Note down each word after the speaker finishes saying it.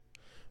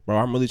Bro,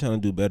 I'm really trying to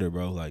do better,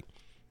 bro. Like,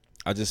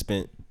 I just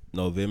spent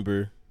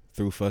November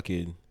through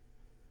fucking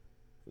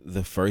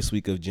the first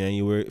week of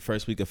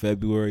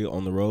February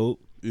on the road.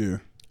 Yeah.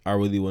 I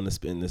really want to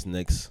spend this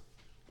next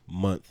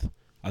month.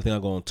 I think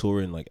I'll go on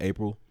tour in like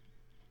April.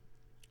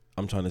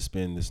 I'm trying to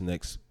spend this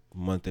next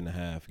month and a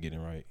half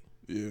getting right.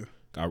 Yeah.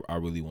 I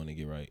really want to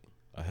get right.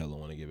 I hella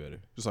want to get better.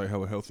 Just like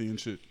hella healthy and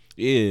shit.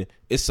 Yeah.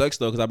 It sucks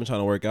though because I've been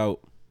trying to work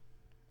out.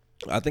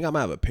 I think I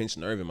might have a pinched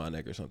nerve in my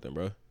neck or something,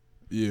 bro.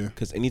 Yeah.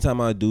 Because anytime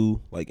I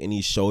do like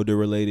any shoulder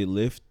related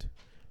lift,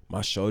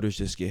 my shoulders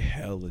just get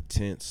hella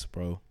tense,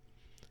 bro,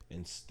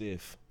 and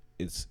stiff.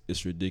 It's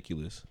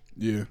ridiculous.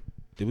 Yeah.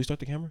 Did we start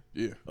the camera?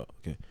 Yeah. Oh,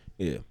 okay.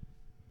 Yeah.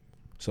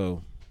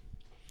 So,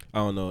 I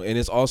don't know. And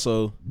it's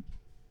also,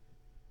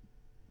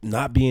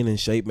 not being in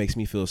shape makes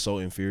me feel so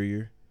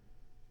inferior.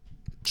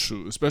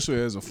 True. Especially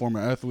as a former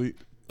athlete.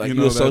 Like, you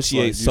you know,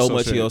 associate that's like, so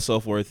much of your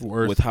self-worth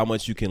with how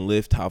much you can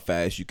lift, how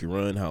fast you can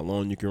run, how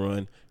long you can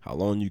run, how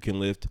long you can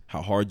lift,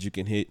 how hard you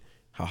can hit,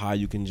 how high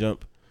you can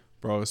jump.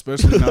 Bro,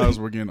 especially now as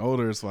we're getting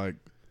older, it's like,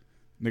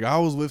 nigga, I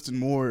was lifting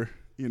more,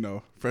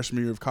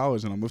 freshman year of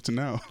college than I'm lifting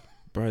now.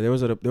 Bro, there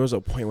was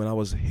a point when I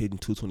was hitting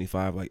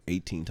 225 like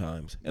 18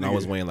 times, and I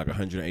was weighing like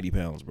 180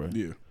 pounds, bro.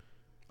 Yeah.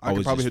 I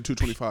could probably hit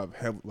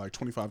 225 like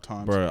 25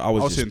 times. Bro, I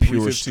was just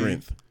pure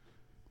strength.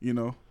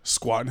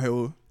 Squatting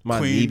hella. My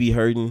clean. knee be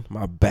hurting,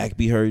 my back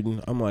be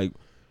hurting. I'm like,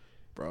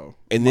 bro,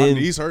 and my then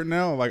knees hurt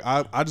now. Like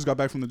I just got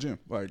back from the gym.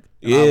 Like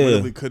yeah, I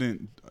literally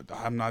couldn't.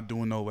 I'm not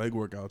doing no leg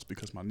workouts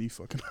because my knee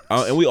fucking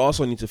hurts. And we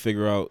also need to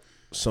figure out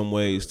some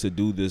ways to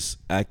do this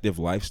active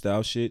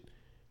lifestyle shit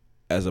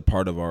as a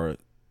part of our.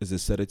 Is it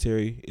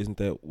sedentary? Isn't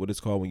that what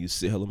it's called when you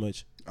sit hella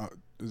much?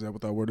 Is that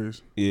what that word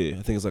is? Yeah,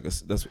 I think it's like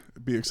that's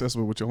be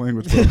accessible with your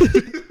language, bro.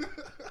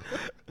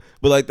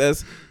 But like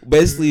that's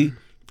basically.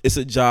 It's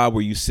a job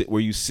where you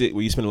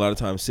spend a lot of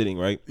time sitting,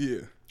 right? Yeah.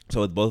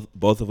 So with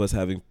both of us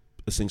having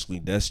essentially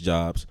desk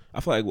jobs,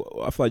 I feel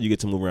like you get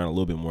to move around a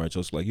little bit more. It's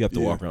just like you have to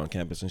walk around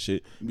campus and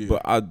shit. Yeah.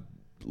 But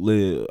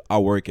I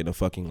work in a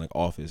fucking like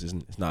office.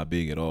 It's not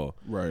big at all.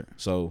 Right.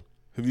 So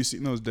have you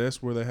seen those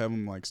desks where they have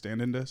them like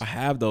standing desks? I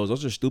have those.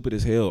 Those are stupid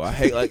as hell. I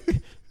hate like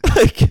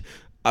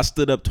I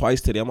stood up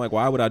twice today. I'm like,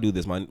 why would I do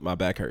this? My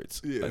back hurts.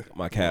 Yeah. Like,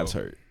 my calves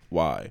hurt.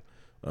 Why?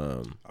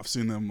 I've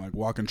seen them like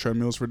walking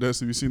treadmills for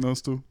desks. Have you seen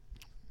those too?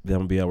 Then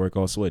I'm gonna be at work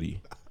all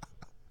sweaty.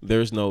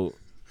 There's no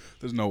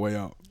way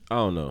out. I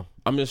don't know.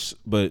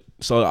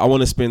 So I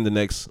want to spend the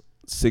next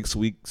 6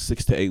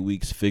 to 8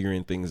 weeks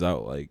figuring things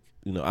out. Like,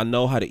 I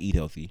know how to eat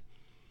healthy.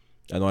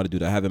 I know how to do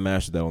that. I haven't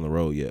mastered that on the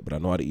road yet, but I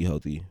know how to eat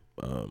healthy.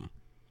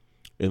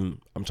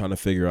 And I'm trying to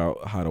figure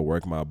out how to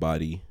work my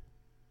body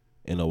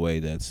in a way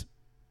that's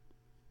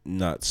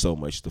not so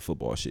much the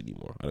football shit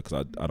anymore. Because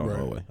I don't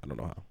know a way. I don't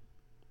know how.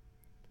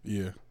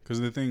 Yeah,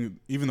 because the thing,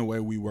 even the way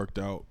we worked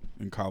out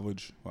in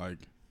college,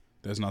 like,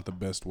 that's not the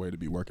best way to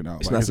be working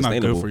out. It's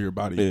not good for your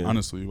body,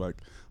 honestly. Like,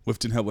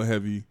 lifting hella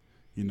heavy,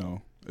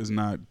 is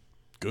not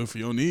good for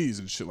your knees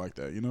and shit like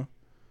that,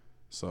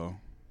 So,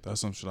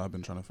 that's some shit I've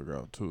been trying to figure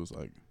out, too. Is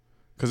like,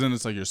 because then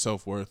it's like your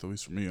self-worth, at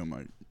least for me. I'm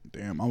like,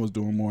 damn, I was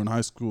doing more in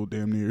high school,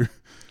 damn near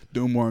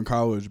doing more in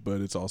college.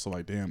 But it's also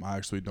like, damn, I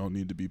actually don't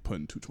need to be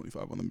putting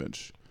 225 on the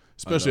bench.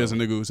 Especially as a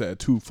nigga who's had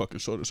 2 fucking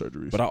shoulder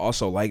surgeries. But I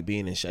also like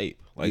being in shape.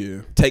 Like,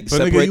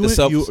 separate the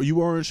self.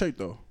 You are in shape,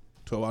 though.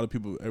 To a lot of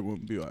people, everyone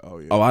would be like, "Oh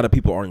yeah." A lot of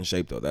people aren't in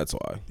shape though. That's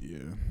why.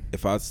 Yeah.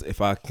 If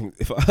I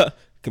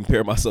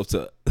compare myself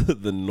to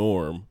the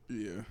norm,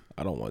 yeah,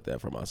 I don't want that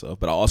for myself.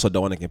 But I also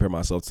don't want to compare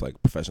myself to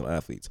like professional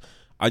athletes.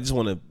 I just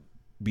want to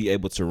be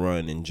able to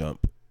run and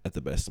jump at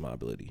the best of my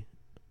ability.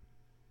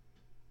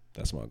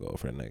 That's my goal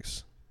for the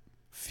next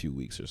few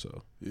weeks or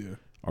so. Yeah.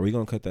 Are we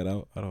gonna cut that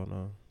out? I don't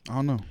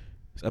know.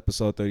 It's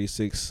episode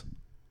 36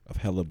 of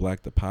Hella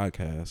Black, the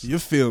podcast. You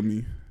feel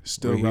me?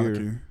 Still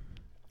rocking.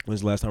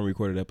 When's the last time we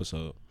recorded an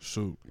episode?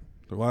 Shoot.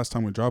 The last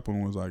time we dropped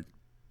one was like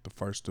the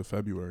 1st of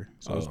February.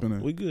 So it's been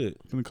we good.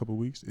 It's been a couple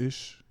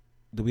weeks-ish.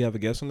 Did we have a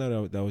guest on that,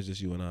 or that was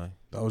just you and I?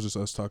 That was just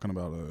us talking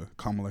about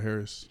Kamala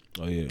Harris.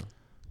 Oh, yeah.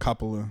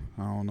 Coppola.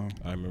 I don't know.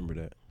 I remember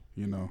that.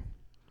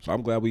 So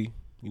I'm glad we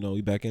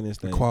back in this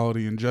thing.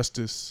 Equality and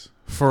justice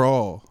for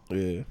all.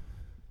 Yeah.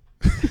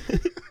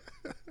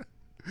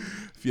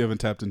 If you haven't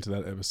tapped into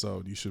that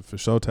episode, you should for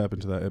sure tap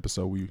into that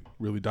episode. We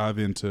really dive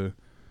into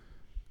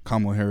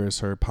Kamala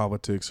Harris, her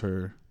politics,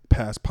 her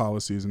past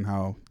policies, and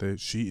how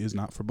she is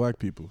not for black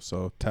people.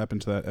 So tap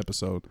into that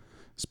episode,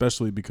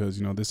 especially because,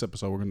 this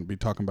episode we're going to be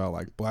talking about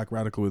like black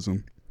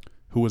radicalism.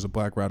 Who is a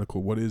black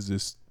radical? What is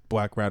this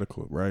black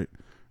radical, right?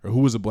 Or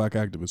who is a black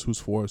activist? Who's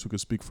for us? Who could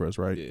speak for us,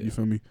 right? Yeah. You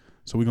feel me?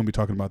 So we're going to be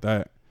talking about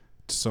that.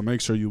 So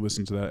make sure you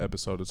listen to that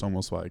episode. It's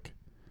almost like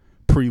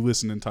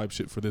pre-listening type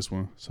shit for this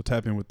one. So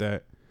tap in with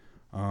that.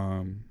 We're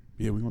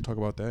going to talk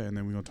about that, and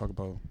then we're going to talk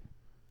about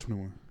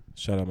 21.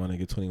 Shout out my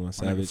nigga 21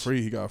 Savage.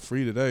 He got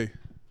free today.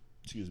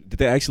 Excuse me. Did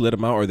they actually let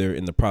him out, or they're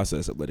in the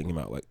process of letting him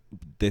out? Like,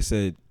 they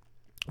said,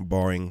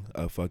 barring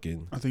a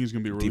fucking I think he's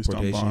gonna be released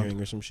on bond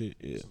hearing or some shit.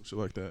 Yeah, some shit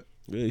like that.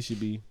 Yeah, he should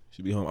be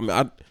home.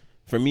 I mean,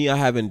 for me, I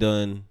haven't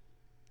done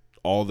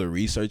all the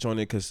research on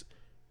it because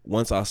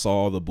once I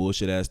saw the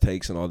bullshit ass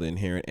takes and all the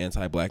inherent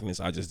anti-blackness,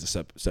 I just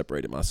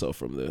separated myself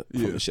from the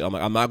shit. I'm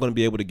like, I'm not going to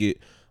be able to get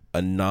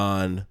a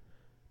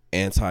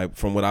non-anti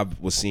from what I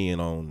was seeing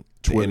on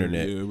Twitter, the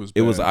internet.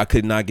 It was I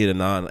could not get a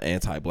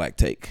non-anti-black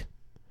take.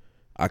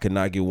 I could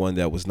not get one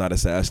that was not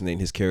assassinating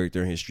his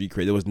character and his street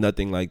cred. There was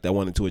nothing like that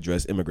wanted to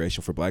address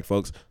immigration for black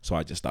folks. So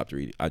I just stopped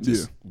reading. I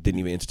just didn't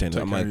even entertain it.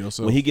 I'm like,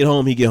 when he get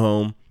home, he get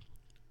home.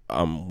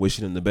 I'm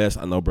wishing him the best.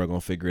 I know bro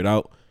gonna figure it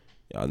out.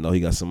 I know he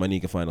got some money. He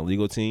can find a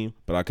legal team,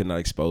 but I could not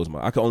expose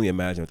I could only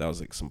imagine if that was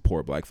like some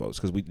poor black folks,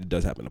 because it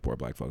does happen to poor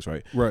black folks,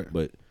 right? Right.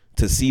 But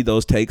to see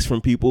those takes from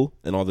people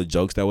and all the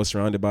jokes that was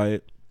surrounded by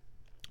it,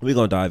 we're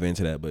gonna dive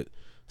into that. But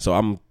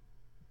so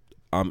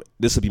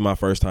this will be my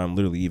first time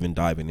literally even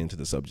diving into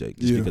the subject,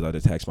 just because I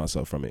detached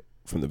myself from it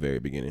from the very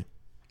beginning.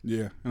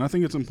 Yeah, and I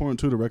think it's important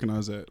too to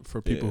recognize that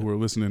for people who are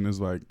listening, is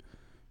like,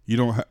 you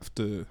don't have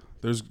to.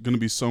 There's gonna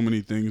be so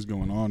many things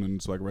going on, and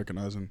it's like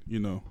recognizing,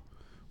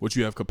 what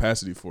you have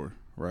capacity for,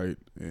 right?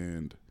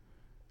 And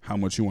how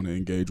much you want to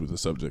engage with the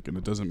subject. And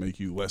it doesn't make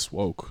you less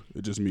woke.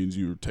 It just means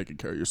you're taking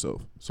care of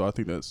yourself. So I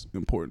think that's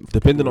important.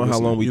 Depending on how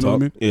long we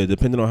talk.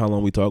 Depending on how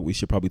long we talk, we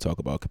should probably talk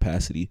about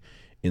capacity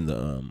in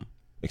the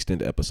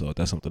extended episode.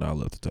 That's something I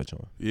love to touch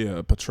on.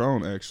 Yeah,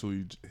 Patron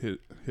actually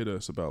hit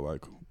us about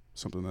like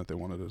something that they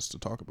wanted us to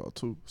talk about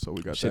too. So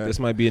we got that. This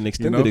might be an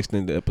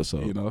extended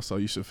episode. So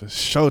you should for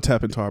sure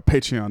tap into our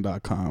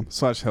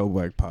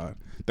patreon.com/hellblackpod.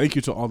 Thank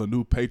you to all the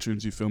new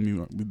patrons. You feel me?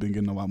 We've been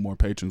getting a lot more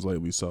patrons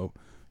lately, so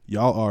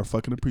y'all are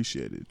fucking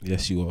appreciated.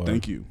 Yes, you are.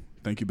 Thank you,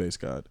 Base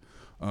God.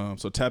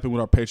 So tap in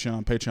with our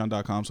Patreon,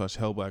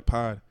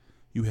 patreon.com/hellblackpod.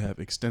 You have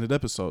extended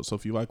episodes. So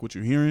if you like what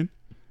you're hearing,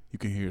 you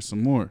can hear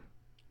some more.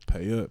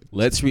 Pay up.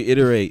 Let's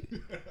reiterate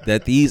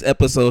that these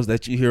episodes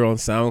that you hear on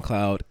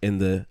SoundCloud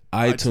and the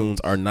iTunes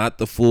are not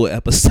the full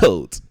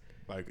episodes.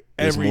 Like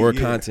there's more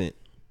content.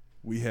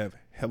 We have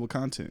hella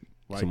content.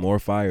 Like some more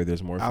fire.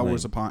 There's more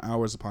hours upon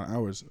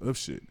hours of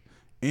shit.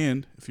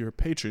 And if you're a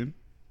patron,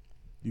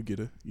 you get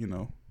to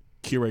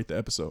curate the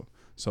episode.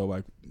 So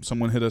like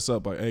someone hit us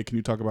up like, hey, can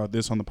you talk about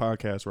this on the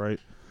podcast, right?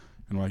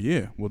 And we're like,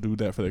 yeah, we'll do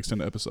that for the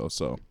extended episode.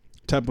 So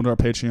tap into our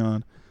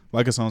Patreon,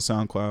 like us on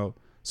SoundCloud,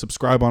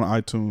 subscribe on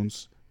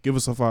iTunes. Give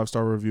us a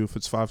 5-star review. If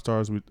it's 5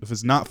 stars, if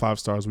it's not 5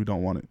 stars, we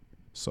don't want it.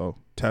 So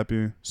tap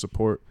in,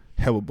 support,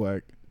 Hella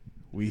Black.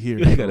 We here.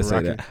 You gotta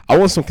say that. I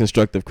want some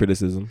constructive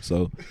criticism.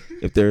 So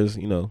if there's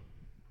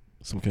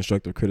some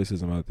constructive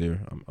criticism out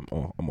there,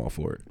 I'm all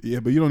for it.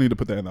 Yeah, but you don't need to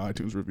put that in the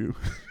iTunes review.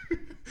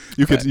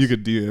 you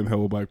could DM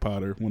Hella Black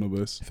Potter, one of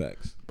us.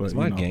 Facts. But is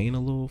my gain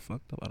a little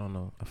fucked up? I don't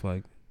know. I feel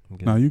like I'm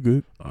getting. No, you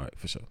good. All right,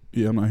 for sure.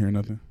 Yeah, I'm not hearing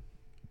nothing.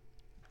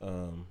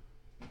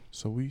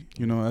 So we,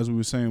 as we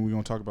were saying, we're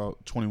gonna talk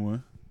about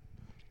 21.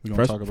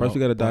 First, we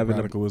gotta dive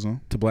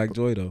into Black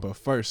Joy though. But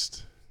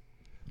first,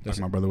 like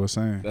my brother was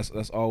saying,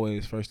 that's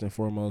always first and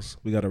foremost.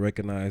 We gotta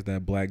recognize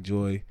that Black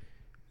Joy,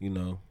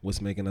 what's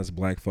making us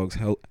black folks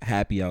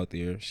happy out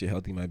there. Shit,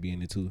 healthy might be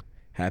in it too.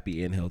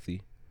 Happy and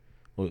healthy.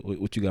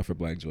 What you got for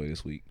Black Joy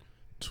this week?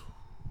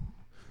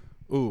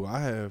 Ooh,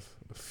 I have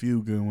a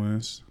few good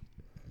ones.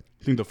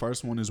 I think the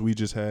first one is we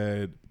just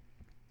had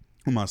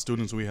with my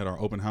students. We had our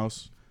open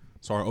house.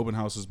 So our open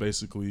house is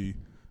basically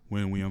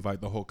when we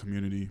invite the whole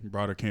community,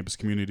 broader campus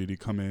community, to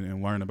come in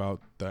and learn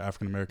about the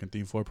African American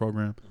Theme Floor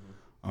program.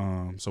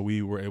 So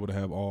we were able to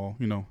have all,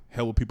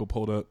 hella people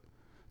pulled up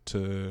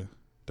to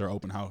their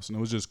open house. And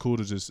it was just cool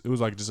to it was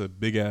like just a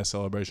big ass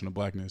celebration of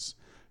blackness,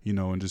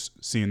 and just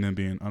seeing them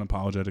being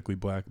unapologetically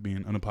black,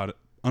 being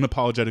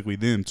unapologetically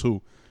them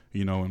too,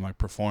 and like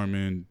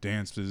performing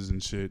dances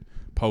and shit,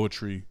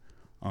 poetry.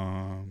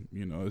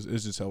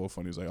 It's just hella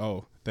funny. It's like,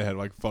 oh, they had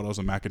like photos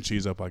of mac and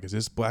cheese up. Like, is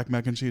this black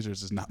mac and cheese or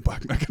is this not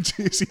black mac and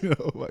cheese?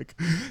 Like,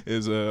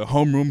 is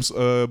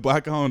homerooms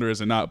black owned or is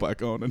it not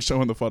black owned? And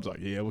showing the photos, like,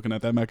 yeah, looking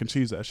at that mac and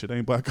cheese, that shit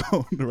ain't black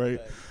owned, right?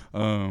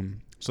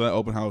 So that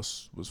open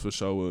house was for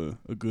sure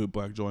a good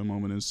Black Joy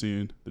moment in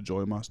seeing the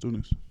joy of my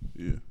students.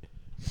 Yeah.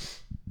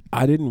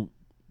 I don't know.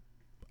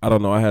 I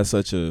don't know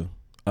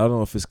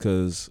if it's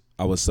because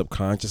I was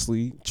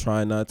subconsciously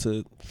trying not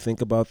to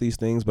think about these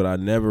things, but I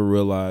never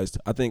realized.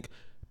 I think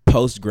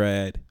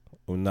post-grad,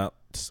 when I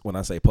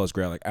say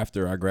post-grad, like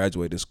after I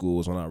graduated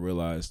school is when I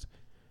realized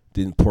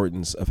the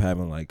importance of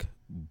having like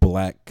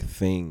black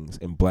things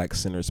and black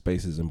center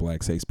spaces and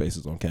black safe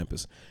spaces on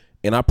campus.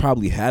 And I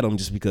probably had them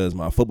just because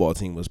my football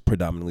team was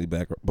predominantly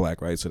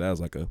black, right? So that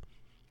was like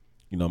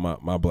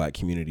my black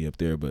community up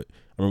there. But I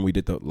remember we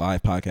did the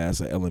live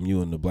podcast at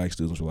LMU and the black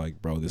students were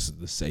like, bro, this is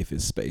the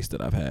safest space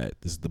that I've had.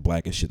 This is the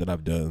blackest shit that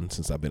I've done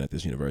since I've been at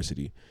this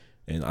university.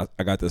 And I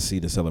got to see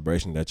the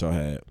celebration that y'all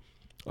had,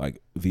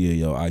 like via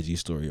your IG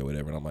story or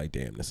whatever. And I'm like,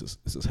 damn, this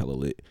is hella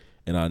lit.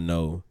 And I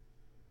know,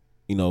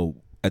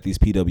 at these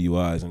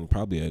PWIs and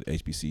probably at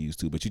HBCUs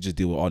too, but you just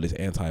deal with all this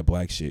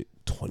anti-black shit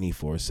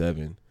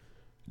 24/7,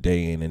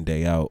 day in and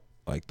day out.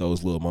 Like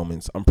those little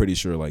moments, I'm pretty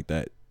sure like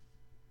that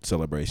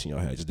celebration y'all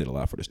had just did a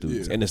lot for the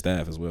students and the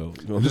staff as well.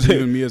 Just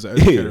even me as an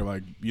educator,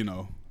 like,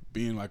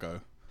 being like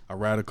a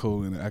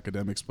radical in the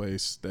academic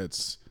space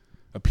that's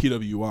a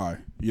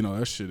PWI. You know,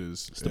 that shit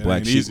is It's the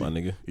black sheep, easy. my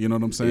nigga. You know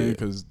what I'm saying? Yeah.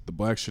 Because the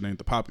black shit ain't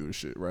the popular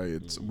shit, right?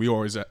 It's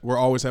we're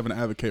always having to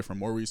advocate for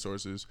more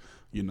resources.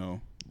 You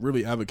know,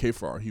 really advocate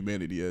for our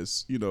humanity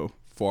as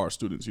for our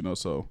students.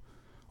 So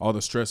all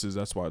the stresses.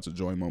 That's why it's a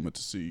joy moment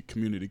to see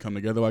community come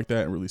together like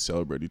that and really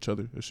celebrate each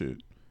other. That shit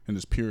and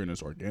it's pure and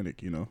it's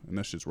organic. And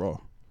that shit's raw.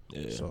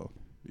 Yeah. So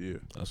yeah.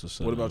 That's what's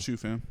What about you,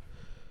 fam?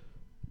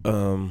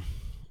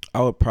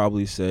 I would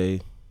probably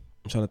say,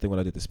 I'm trying to think what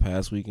I did this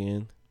past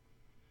weekend,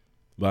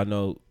 but I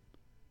know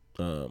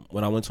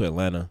when I went to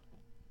Atlanta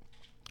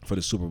for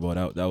the Super Bowl,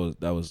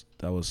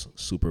 that was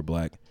super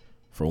black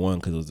for one,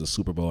 because it was the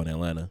Super Bowl in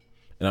Atlanta.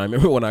 And I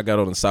remember when I got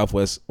on the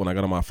Southwest, when I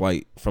got on my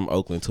flight from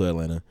Oakland to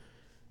Atlanta,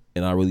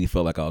 and I really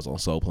felt like I was on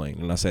Soul Plane,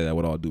 and I say that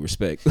with all due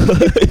respect.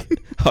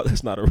 Oh,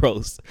 that's not a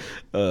roast.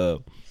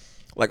 When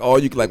I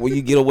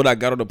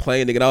got on the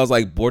plane, nigga, I was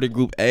like boarding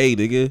group A,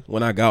 nigga.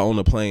 When I got on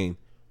the plane,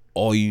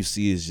 all you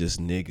see is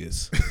just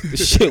niggas.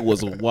 This shit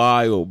was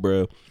wild,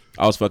 bro.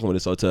 I was fucking with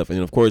it so tough. And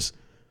of course,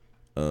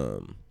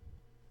 niggas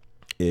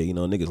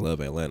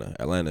love Atlanta.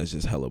 Atlanta is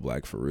just hella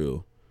black for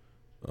real.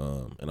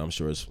 And I'm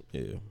sure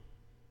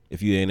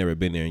if you ain't never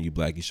been there and you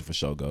black, you should for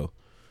sure go.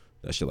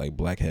 That shit like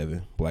black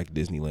heaven, black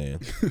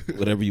Disneyland,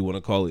 whatever you want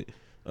to call it.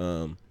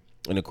 And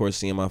of course,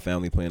 seeing my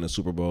family playing the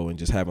Super Bowl and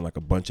just having like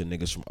a bunch of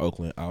niggas from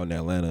Oakland out in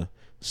Atlanta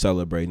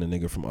celebrating a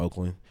nigga from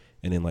Oakland.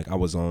 And then like I'm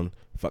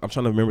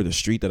trying to remember the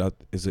street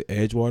is it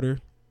Edgewater?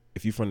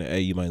 If you from the A,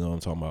 you might know what I'm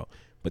talking about.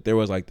 But there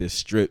was like this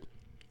strip,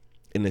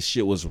 and the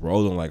shit was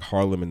rolling like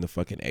Harlem in the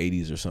fucking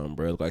 80s or something,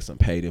 bro. It looked like some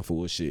paid in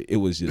full shit. It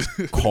was just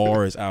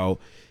cars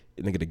out,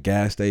 nigga. The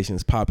gas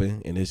station's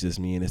popping, and it's just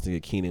me and this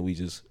nigga Keenan.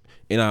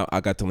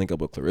 I got to link up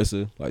with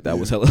Clarissa. Like that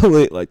was hella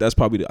lit. Like that's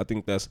probably I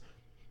think that's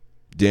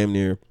damn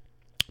near.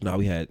 Now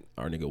we had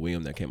our nigga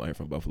William that came out here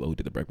from Buffalo who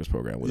did the breakfast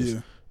program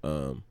with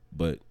us.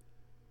 But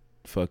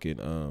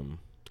fucking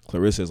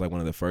Clarissa is like one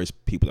of the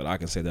first people that I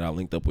can say that I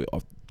linked up with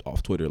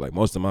off Twitter. Like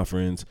most of my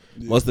friends,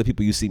 most of the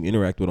people you see me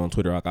interact with on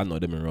Twitter, like I know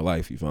them in real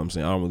life. You feel what I'm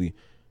saying?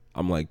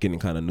 I'm like getting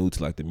kind of new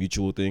to like the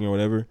mutual thing or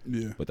whatever.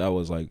 Yeah. But that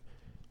was like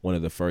one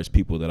of the first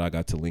people that I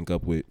got to link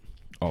up with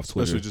off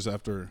Twitter. Especially just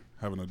after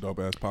having a dope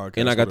ass podcast.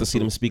 And I got to see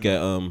them speak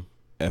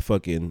at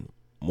fucking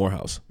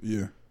Morehouse.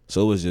 Yeah.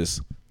 So it was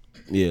just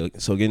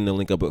so getting to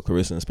link up with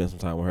Clarissa and spend some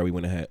time with her, we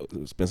went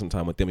and spend some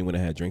time with them. We went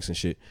and had drinks and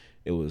shit.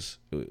 It was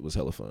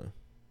hella fun.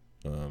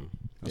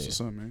 That's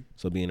what's up, man.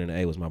 So being in the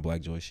A was my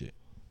Black Joy shit.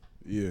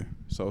 Yeah.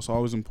 So it's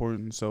always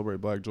important to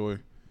celebrate Black Joy,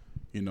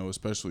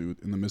 especially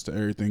in the midst of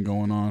everything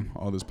going on,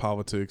 all this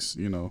politics,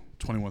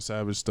 21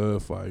 Savage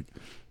stuff, like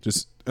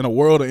just in a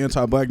world of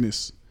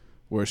anti-blackness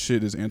where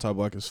shit is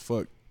anti-black as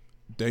fuck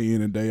day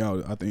in and day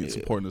out. I think it's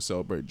important to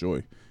celebrate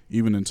joy,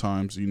 even in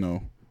times,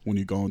 when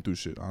you're going through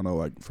shit. I know,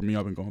 like, for me,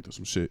 I've been going through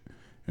some shit.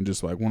 And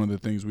just, like, one of the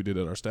things we did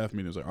at our staff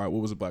meeting was, like, all right,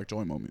 what was a Black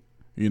Joy moment?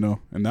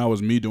 And that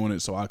was me doing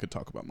it so I could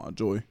talk about my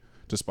joy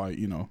despite,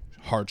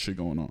 hard shit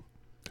going on.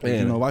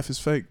 And, life is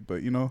fake,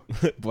 but,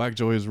 Black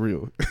joy is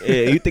real.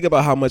 Yeah, you think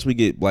about how much we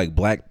get, like,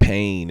 black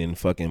pain and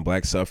fucking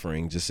black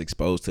suffering just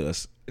exposed to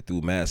us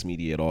through mass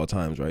media at all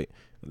times, right?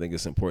 I think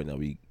it's important that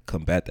we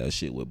combat that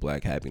shit with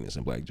black happiness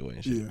and black joy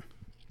and shit.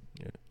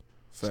 Yeah.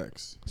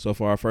 Facts. So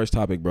for our first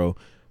topic, bro,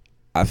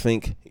 I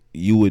think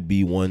you would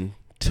be one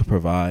to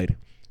provide,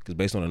 because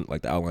based on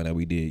like the outline that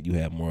we did, you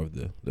have more of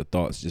the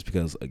thoughts, just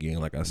because, again,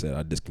 like I said,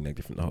 I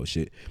disconnected from the whole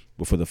shit.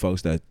 But for the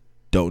folks that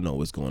don't know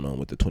what's going on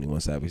with the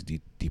 21 Savage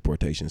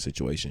deportation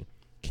situation,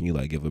 can you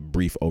like give a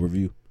brief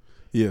overview?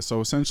 Yeah,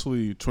 so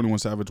essentially 21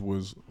 Savage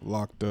was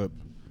locked up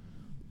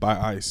by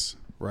ICE,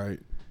 right?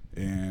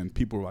 And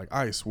people were like,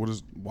 ICE,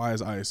 why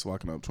is ICE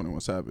locking up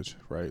 21 Savage,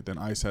 right? Then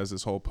ICE has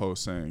this whole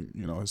post saying,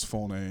 his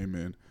full name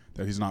and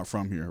that he's not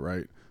from here,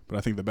 right? But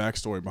I think the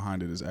backstory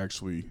behind it is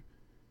actually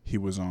he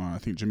was on, I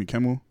think, Jimmy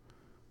Kimmel.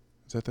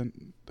 Is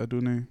that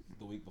dude name?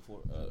 The week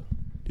before.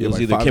 It was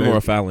like either Kimmel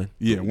or Fallon.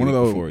 Yeah, one of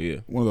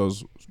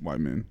those white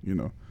men,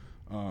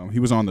 He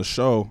was on the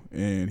show,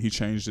 and he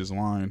changed his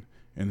line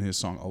in his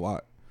song a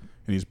lot.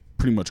 And he's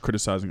pretty much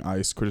criticizing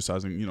ICE,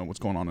 criticizing, what's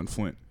going on in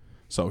Flint.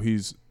 So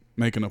he's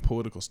making a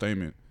political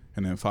statement,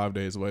 and then 5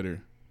 days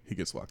later, he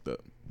gets locked up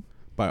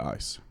by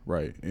ICE,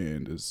 right?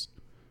 And is,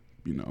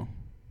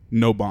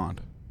 no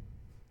bond,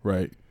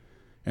 right?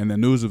 And the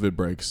news of it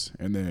breaks,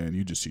 and then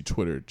you just see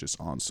Twitter just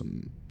on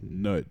some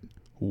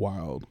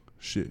wild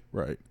shit,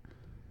 right?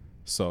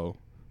 So,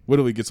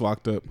 Whittley gets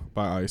locked up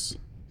by ICE,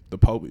 the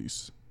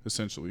police,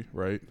 essentially,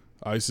 right?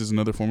 ICE is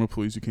another form of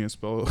police. You can't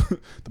spell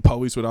the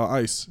police without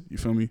ICE, you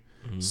feel me?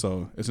 Mm-hmm.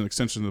 So, it's an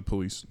extension of the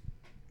police.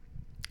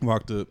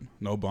 Locked up,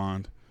 no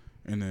bond,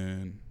 and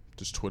then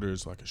just Twitter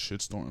is like a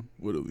shitstorm,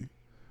 Whittley.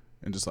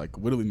 And just like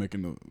Whittley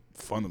making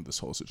fun of this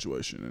whole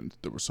situation. And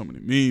there were so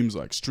many memes,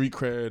 like street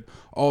cred,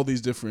 all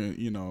these different,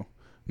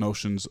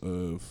 notions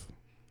of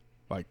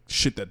like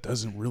shit that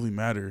doesn't really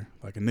matter.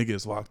 Like a nigga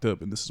is locked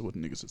up and this is what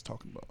niggas is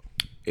talking about.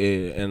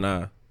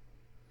 And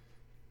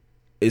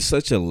it's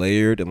such a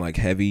layered and like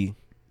heavy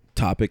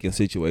topic and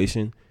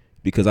situation,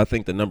 because I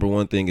think the number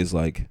one thing is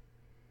like,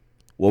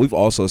 well, we've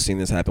also seen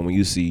this happen when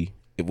you see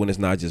when it's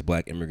not just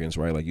black immigrants,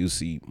 right? Like you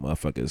see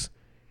motherfuckers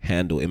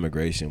handle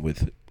immigration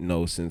with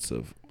no sense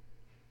of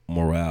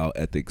morale,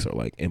 ethics, or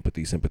like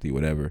empathy, sympathy,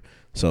 whatever.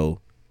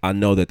 So I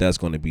know that that's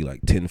going to be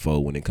like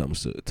tenfold when it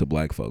comes to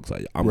black folks.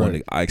 Like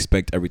I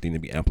expect everything to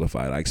be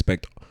amplified. I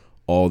expect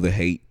all the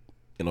hate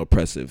and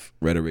oppressive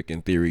rhetoric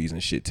and theories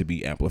and shit to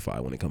be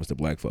amplified when it comes to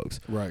black folks.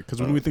 Right,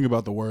 because when we think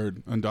about the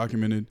word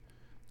undocumented,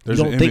 there's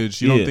an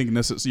image. You don't think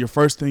necessarily. Your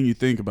first thing you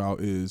think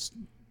about is,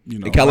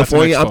 in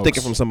California, Latinx I'm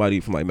thinking from somebody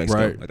from like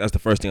Mexico. Right. Like that's the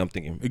first thing I'm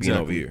thinking.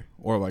 Exactly. Over here,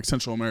 or like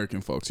Central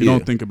American folks. You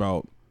don't think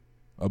about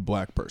a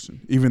black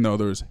person, even though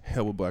there's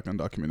hella black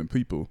undocumented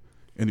people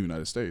in the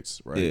United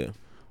States, right? Yeah.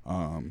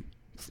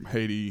 From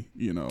Haiti,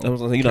 you're not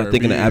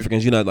thinking of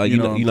Africans. You're not like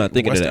you're not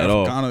thinking West of that at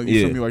all. Ghana,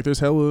 you feel me? Like there's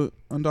hella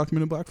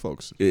undocumented black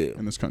folks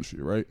in this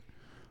country, right?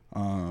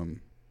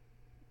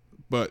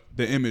 But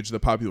the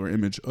popular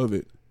image of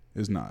it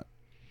is not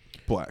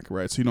black,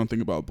 right? So you don't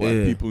think about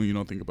black people, you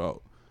don't think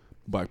about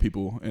black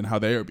people and how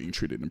they are being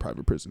treated in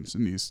private prisons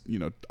in these,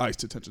 ICE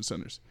detention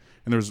centers.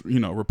 And there's,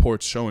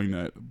 reports showing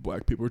that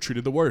black people are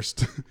treated the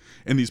worst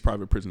in these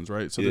private prisons,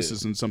 right? So this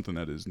isn't something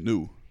that is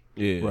new,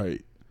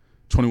 right?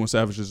 21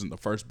 Savage isn't the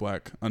first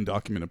black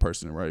undocumented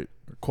person, right?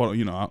 Quote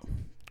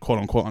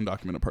unquote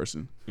undocumented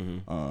person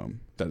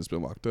that has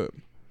been locked up.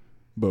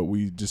 But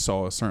we just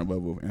saw a certain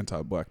level of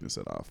anti-blackness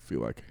that I feel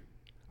like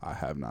I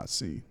have not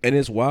seen. And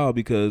it's wild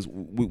because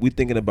we're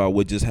thinking about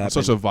what just happened.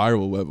 Such a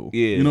viral level.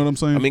 Yeah. You know what I'm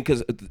saying? I mean,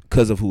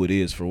 because of who it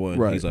is, for one.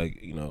 Right. He's like,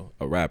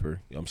 a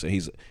rapper. You know what I'm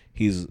saying?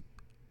 He's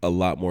a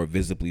lot more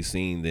visibly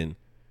seen than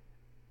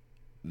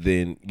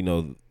he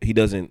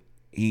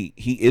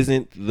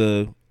isn't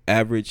the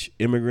average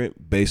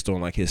immigrant based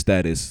on like his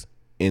status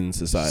in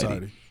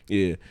society.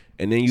 Yeah.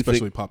 And then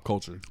especially pop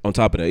culture. On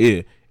top of that,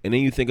 yeah. And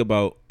then you think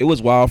about, it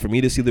was wild for me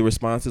to see the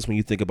responses when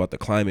you think about the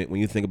climate, when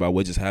you think about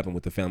what just happened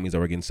with the families that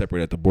were getting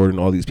separated at the border and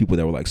all these people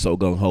that were like so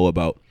gung-ho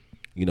about,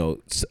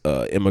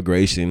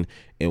 immigration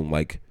and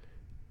like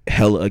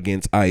hella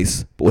against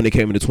ICE. But when they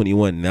came into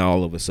 21, now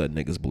all of a sudden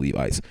niggas believe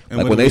ICE. And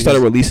like when they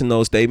started releasing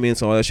those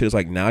statements and all that shit, it's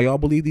like, now y'all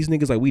believe these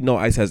niggas? Like we know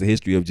ICE has a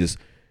history of just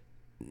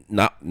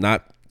not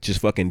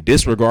just fucking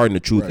disregarding the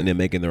truth and then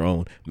making their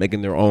own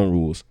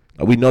rules.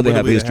 Like we know they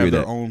have a history of that.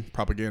 Their own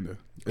propaganda.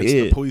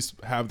 The police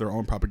have their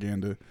own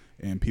propaganda,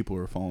 and people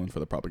are falling for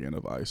the propaganda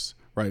of ICE,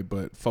 right?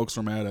 But folks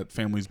are mad at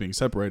families being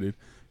separated.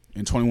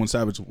 And 21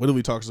 Savage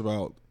literally talks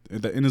about,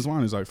 in his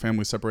line, is like,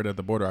 family separated at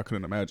the border, I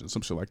couldn't imagine,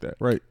 some shit like that,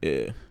 right?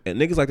 Yeah. And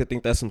niggas like to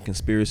think that's some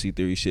conspiracy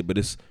theory shit, but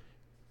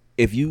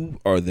if you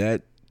are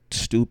that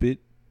stupid,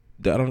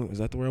 is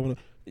that the word I want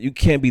to? You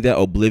can't be that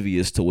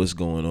oblivious to what's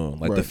going on.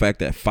 Like the fact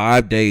that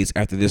 5 days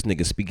after this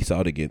nigga speaks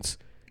out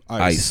against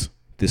ICE,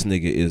 this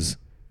nigga is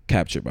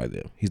captured by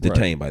them. He's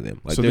detained by them.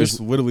 Like so this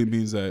literally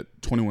means that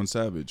 21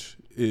 Savage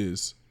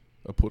is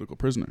a political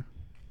prisoner.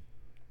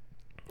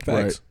 Facts.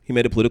 Right. He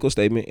made a political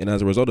statement, and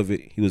as a result of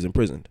it, he was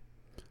imprisoned.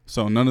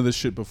 So none of this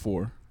shit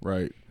before,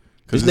 right?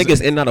 This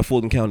nigga's in and out of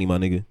Fulton County, my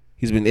nigga.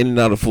 He's been in and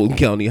out of Fulton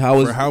County.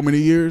 For how many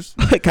years?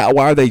 Like,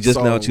 why are they just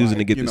now choosing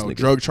to get this nigga?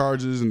 Drug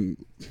charges and,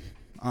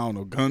 I don't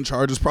know, gun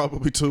charges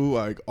probably too.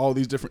 Like, all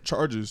these different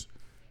charges.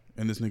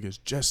 And this nigga's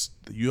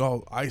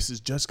ICE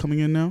is just coming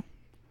in now?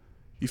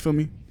 You feel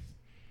me?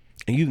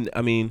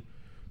 And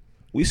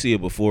we see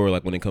it before,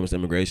 like when it comes to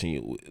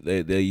immigration,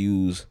 they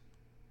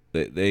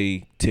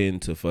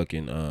tend to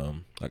fucking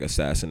like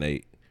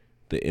assassinate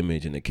the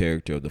image and the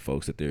character of the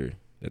folks that they're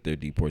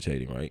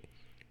deportating, right?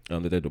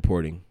 That they're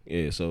deporting.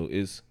 Yeah, so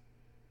it's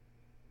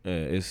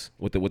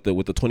with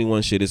the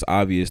 21 shit, it's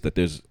obvious that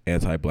there's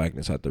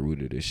anti-blackness at the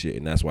root of this shit,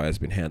 and that's why it's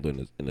been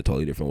handled in a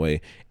totally different way.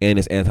 And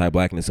it's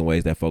anti-blackness in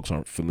ways that folks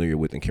aren't familiar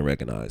with and can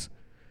recognize.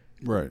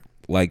 Right.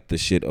 Like the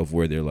shit of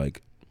where they're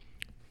like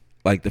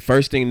the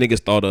first thing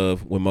niggas thought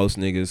of when most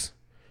niggas,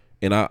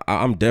 and I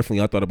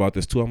thought about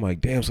this too. I'm like,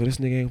 damn, so this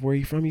nigga ain't where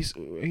he from. He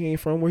ain't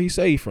from where he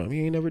say he from.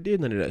 He ain't never did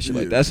none of that shit.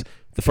 Like that's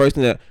the first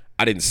thing that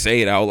I didn't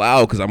say it out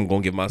loud because I'm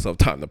gonna give myself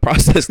time to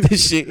process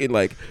this shit and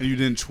like. And you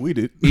didn't tweet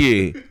it.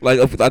 Yeah, like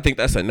I think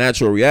that's a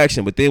natural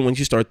reaction. But then when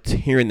you start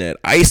hearing that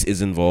ICE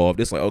is involved,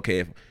 it's like,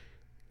 okay,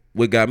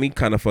 what got me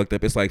kind of fucked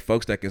up, it's like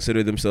folks that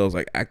consider themselves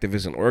like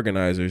activists and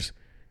organizers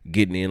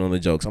getting in on the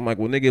jokes. I'm like,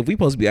 well, nigga, if we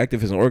supposed to be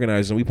activists and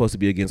organizers and we supposed to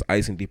be against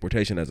ICE and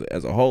deportation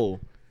as a whole,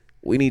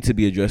 we need to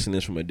be addressing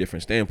this from a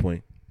different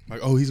standpoint. Like,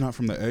 oh, he's not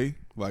from the A?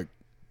 Like,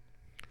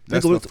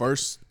 that's nigga, the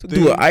first thing?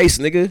 Do an ICE,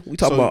 nigga. We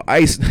talking about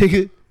ICE,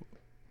 nigga.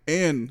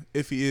 And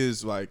if he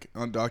is, like,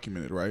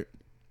 undocumented, right?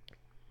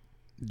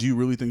 Do you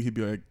really think he'd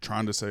be, like,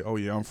 trying to say, oh,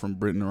 yeah, I'm from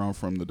Britain or I'm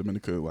from the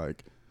Dominica?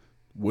 Like,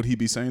 would he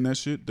be saying that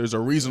shit? There's a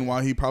reason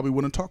why he probably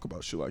wouldn't talk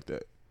about shit like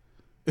that.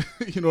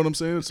 You know what I'm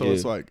saying? So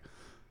it's like,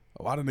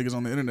 a lot of niggas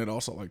on the internet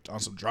also, like, on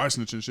some dry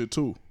snitching shit,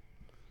 too.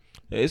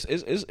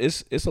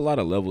 It's a lot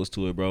of levels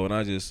to it, bro. And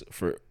I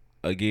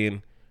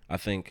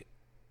think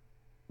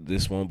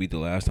this won't be the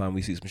last time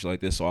we see some shit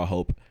like this. So I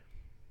hope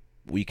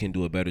we can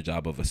do a better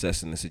job of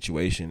assessing the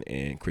situation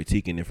and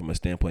critiquing it from a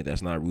standpoint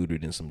that's not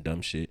rooted in some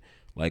dumb shit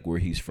like where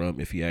he's from,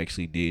 if he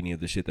actually did any of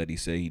the shit that he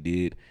said he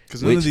did.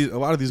 Because a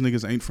lot of these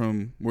niggas ain't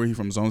from where he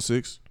from, Zone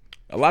 6.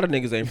 A lot of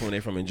niggas ain't from where they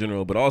from in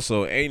general, but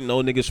also ain't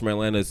no niggas from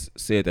Atlanta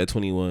said that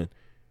 21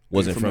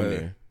 wasn't from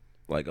there.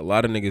 Like a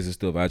lot of niggas is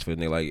still vouch for it.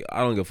 And they like, I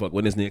don't give a fuck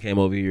when this nigga came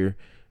over here.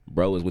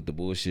 Bro is with the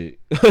bullshit.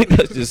 Like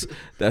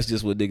that's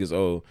just what niggas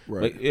owe.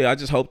 Right. But yeah, I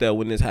just hope that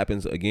when this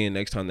happens again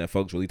next time, that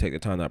folks really take the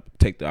time to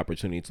take the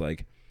opportunity to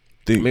like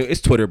think. I mean,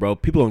 it's Twitter, bro.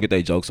 People don't get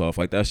their jokes off.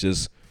 Like that's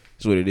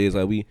what it is.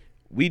 Like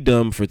we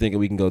dumb for thinking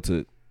we can go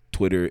to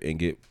Twitter and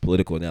get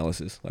political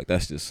analysis. Like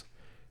that's just.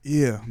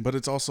 Yeah, but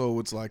it's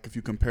like if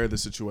you compare the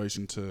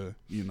situation to,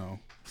 you know,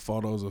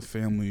 photos of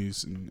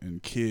families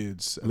and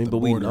kids. I mean, but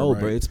border, we know, right?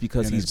 bro. It's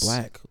because he's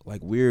black.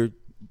 Like we're.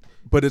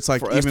 But it's like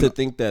for us to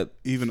think that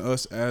even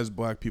us as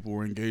black people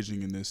were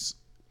engaging in this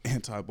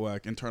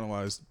anti-black,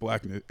 internalized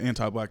blackness,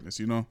 anti-blackness,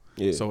 you know?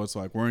 Yeah. So it's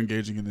like we're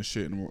engaging in this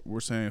shit and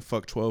we're saying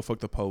fuck 12, fuck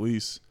the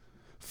police,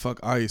 fuck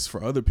ICE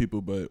for other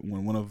people. But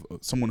when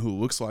someone who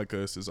looks like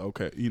us is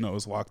okay, you know,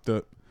 is locked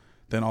up,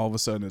 then all of a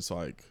sudden it's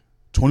like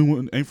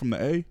 21 ain't from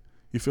the A.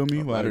 You feel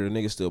me? Like the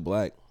nigga's still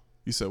black.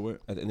 You said what?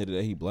 At the end of the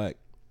day, he black.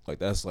 Like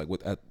that's like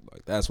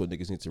that's what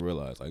niggas need to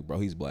realize. Like, bro,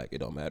 he's black. It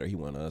don't matter. He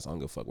one of us. I don't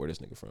give a fuck where this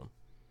nigga from.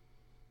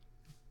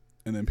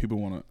 And then people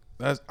want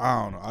to.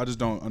 I don't know. I just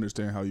don't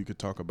understand how you could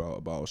talk about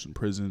abolishing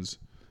prisons,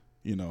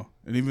 you know.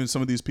 And even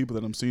some of these people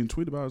that I'm seeing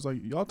tweet about, it's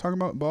like y'all talking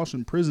about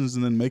abolishing prisons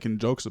and then making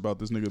jokes about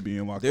this nigga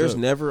being locked up. There's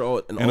never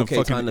an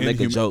okay time to make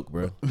a joke,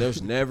 bro.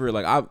 There's never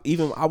like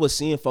I was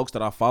seeing folks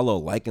that I follow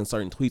liking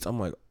certain tweets. I'm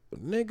like,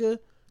 nigga,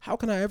 how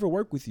can I ever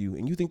work with you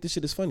and you think this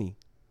shit is funny?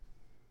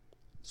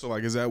 So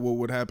like, is that what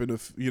would happen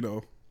if, you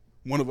know,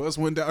 one of us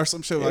went down or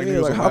some shit? Yeah,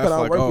 like how can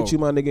I work with you,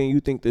 my nigga, and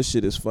you think this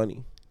shit is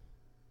funny?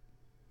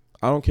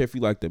 I don't care if you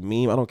like the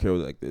meme. I don't care.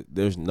 Like,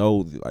 there's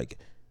no like,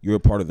 you're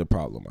a part of the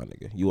problem, my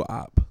nigga. You a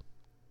op.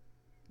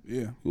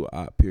 Yeah, you a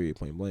op. Period.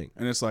 Point blank.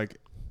 And it's like,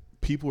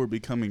 people are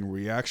becoming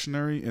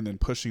reactionary and then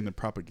pushing the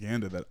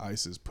propaganda that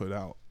ICE has put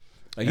out.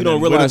 Like, you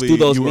don't realize through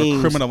those memes, you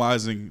are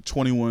criminalizing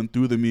 21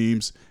 through the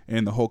memes,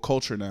 and the whole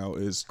culture now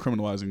is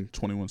criminalizing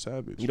 21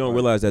 Savage. You don't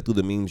realize that through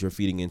the memes you're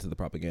feeding into the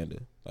propaganda.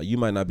 Like, you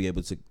might not be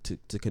able to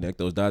connect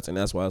those dots, and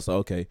that's why it's like,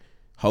 okay,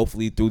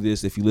 hopefully through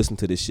this, if you listen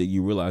to this shit,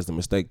 you realize the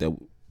mistake that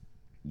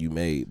you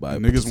made by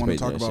niggas want to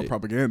talk about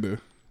propaganda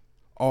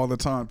all the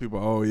time. People,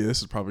 oh yeah,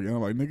 this is propaganda.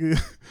 I'm like,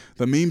 nigga,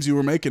 the memes you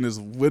were making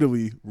is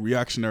literally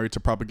reactionary to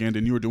propaganda,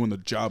 and you were doing the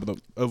job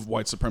of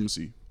white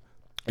supremacy.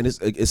 And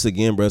it's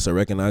again, bro. It's a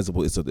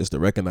recognizable. It's the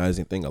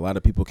recognizing thing. A lot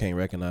of people can't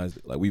recognize.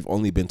 Like, we've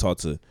only been taught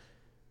to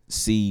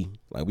see.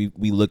 Like,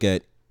 we look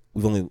at.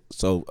 We've only,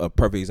 so a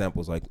perfect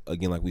example is like,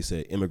 again, like we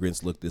said,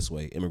 immigrants look this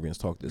way, immigrants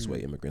talk this way,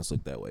 immigrants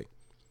look that way.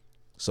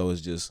 So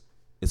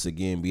it's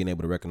again being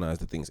able to recognize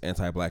the things.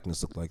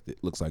 Anti-blackness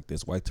looks like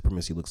this. White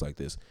supremacy looks like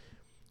this.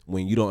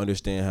 When you don't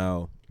understand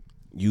how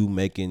you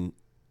making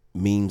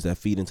memes that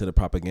feed into the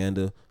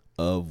propaganda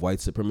of white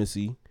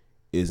supremacy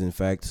is in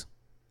fact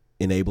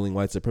enabling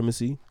white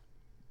supremacy.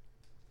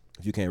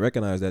 If you can't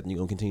recognize that, then you're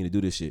gonna continue to do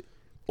this shit.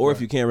 Or right.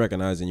 If you can't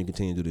recognize it and you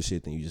continue to do this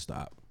shit, then you just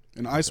stop.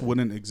 And ICE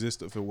wouldn't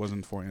exist if it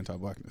wasn't for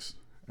anti-blackness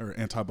or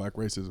anti-black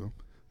racism.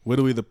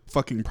 Literally, the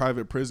fucking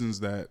private prisons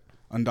that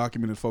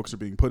undocumented folks are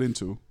being put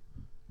into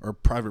are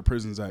private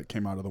prisons that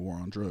came out of the war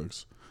on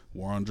drugs.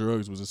 War on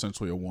drugs was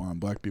essentially a war on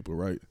black people,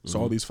 right? Mm-hmm. So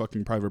all these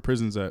fucking private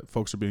prisons that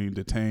folks are being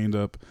detained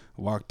up,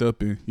 locked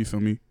up in, you feel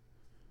me?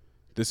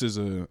 This is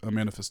a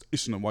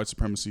manifestation of white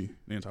supremacy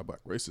and anti-black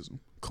racism,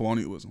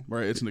 colonialism,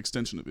 right? It's an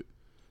extension of it,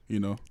 you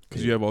know?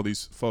 Because you have all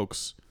these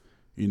folks,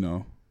 you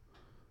know,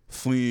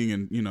 fleeing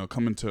and, you know,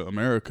 coming to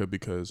America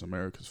because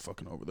America's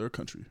fucking over their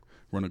country,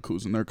 running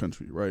coups in their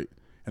country, right?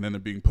 And then they're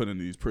being put in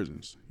these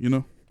prisons, you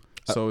know?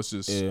 So it's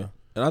just... Yeah.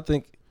 And I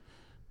think...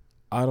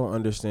 I don't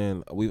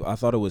understand. I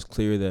thought it was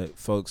clear that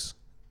folks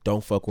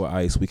don't fuck with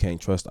ICE. We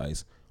can't trust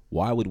ICE.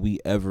 Why would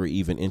we ever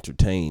even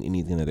entertain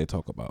anything that they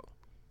talk about?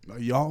 Are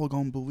y'all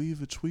gonna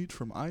believe a tweet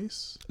from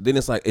ICE? Then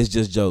it's like, it's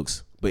just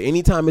jokes. But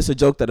anytime it's a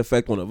joke that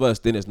affect one of us,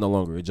 then it's no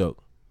longer a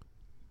joke.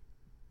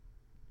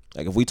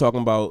 Like, if we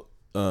talking about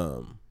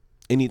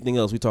anything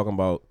else, we talking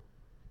about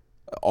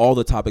all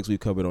the topics we've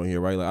covered on here,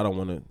 right? Like, I don't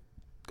want to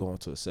go on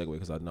to a segue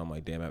because I know I'm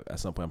like, damn, at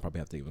some point I probably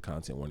have to give a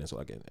content warning, so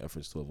I get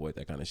efforts to avoid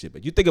that kind of shit.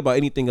 But you think about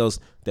anything else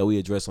that we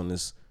address on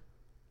this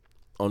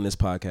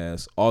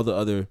podcast, all the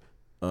other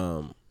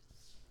all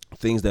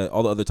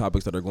the other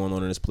topics that are going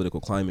on in this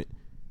political climate,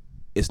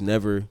 it's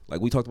never like,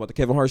 we talked about the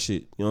Kevin Hart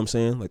shit. You know what I'm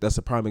saying? Like, that's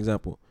a prime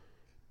example.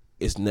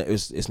 It's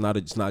not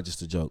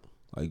just a joke.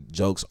 Like,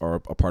 jokes are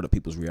a part of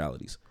people's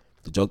realities.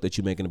 The joke that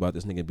you're making about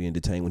this nigga being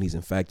detained when he's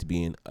in fact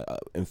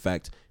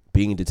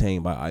being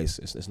detained by ICE,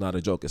 it's not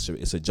a joke.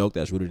 It's a joke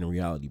that's rooted in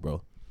reality,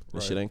 bro.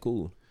 This shit ain't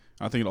cool.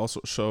 I think it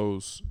also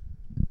shows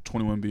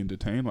 21 being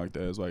detained like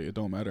that. It's like, it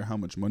don't matter how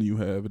much money you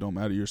have. It don't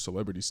matter your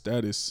celebrity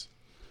status.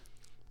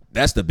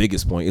 That's the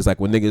biggest point. It's like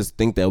when niggas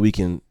think that we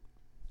can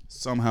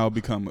somehow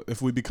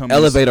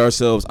elevate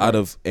ourselves out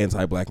of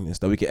anti-blackness,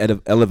 that we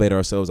can elevate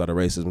ourselves out of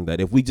racism,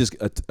 that if we just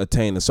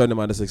attain a certain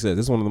amount of success,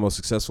 this is one of the most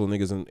successful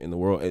niggas in the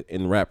world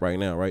in rap right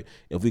now, right?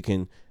 If we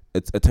can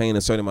attain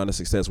a certain amount of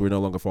success, we're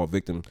no longer fall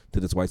victim to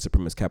this white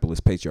supremacist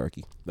capitalist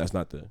patriarchy. That's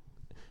not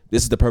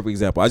This is the perfect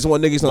example. I just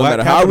want niggas to know no Black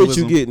matter how rich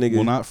you capitalism get, nigga.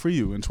 will not free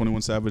you. And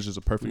 21 Savage is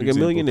a perfect Nigga,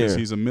 example. millionaire. Because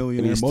he's a millionaire,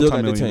 And he still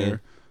got multimillionaire, detained.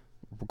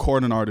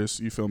 recording artist.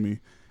 You feel me?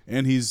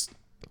 And he's,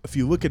 if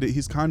you look at it,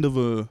 he's kind of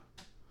a,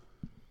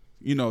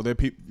 you know, that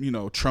people, you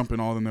know, Trump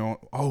and all them.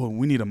 Oh,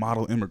 we need a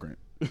model immigrant,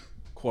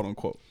 quote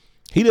unquote.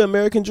 He the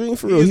American dream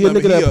for real. He is He a the-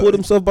 nigga he that a- pulled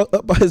himself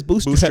up by his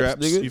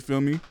bootstraps, nigga. You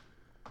feel me?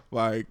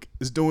 Like,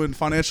 is doing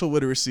financial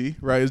literacy,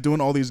 right? Is doing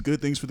all these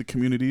good things for the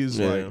community. Is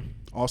like,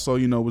 also,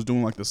 you know, was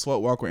doing like the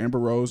slut walk with Amber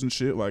Rose and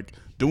shit. Like,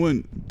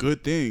 doing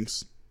good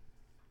things.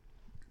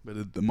 But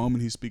at the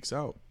moment he speaks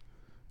out,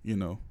 you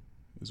know,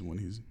 is when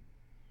he's,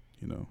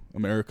 you know,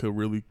 America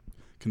really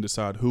can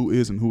decide who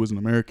is and who isn't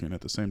American at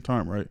the same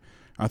time, right?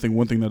 I think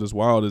one thing that is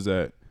wild is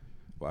that,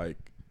 like,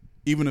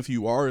 even if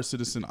you are a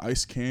citizen,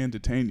 ICE can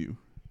detain you.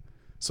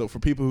 So for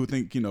people who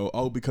think, you know,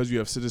 oh, because you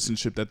have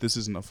citizenship that this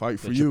isn't a fight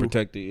for That you, you're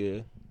protected,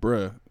 yeah.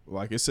 bruh,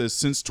 like it says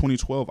since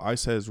 2012,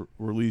 ICE has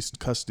released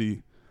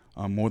custody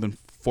more than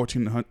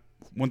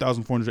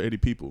 1,480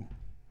 people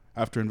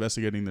after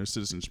investigating their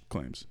citizenship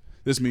claims.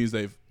 This means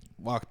they've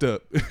locked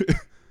up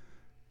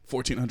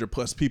 1,400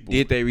 plus people.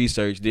 Did they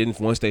research? Then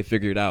once they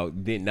figured it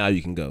out, then now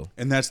you can go.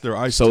 And that's their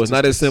ICE. So it's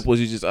not as statistics. simple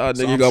as you just, oh,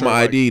 So nigga, I'm got sure,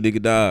 my like, ID,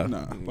 nigga, die.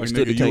 Nah, We like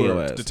still nigga, detain you your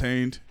were ass.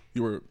 detained.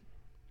 You were,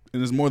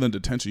 and it's more than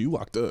detention. You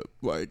locked up.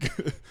 Like,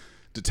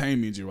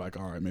 detained means you're like,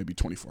 all right, maybe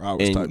 24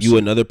 hours. And type you shit.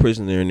 another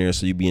prisoner in there,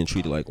 so you being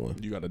treated like one.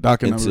 You got a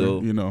docket Until-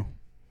 number, you know.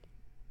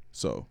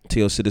 So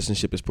Till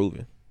citizenship is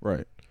proven.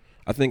 right.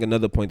 I think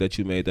another point that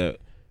you made that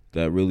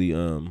really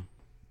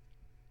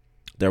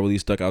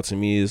stuck out to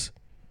me is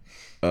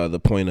the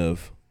point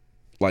of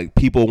like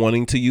people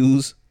wanting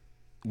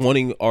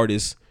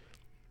artists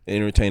and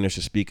entertainers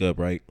to speak up,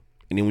 right?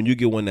 And then when you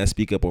get one that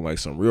speak up on like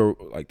some real,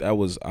 like that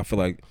was, I feel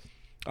like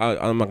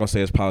I'm not gonna say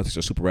his politics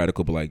are super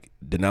radical, but like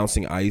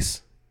denouncing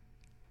ICE,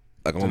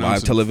 like on live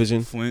Denouncing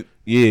television, Flint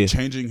yeah,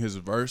 changing his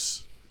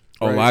verse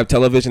on right? live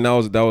television, that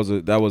was a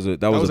an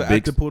big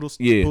active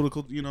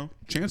political, you know,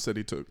 chance that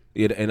he took.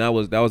 yeah, and that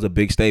was a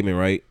big statement,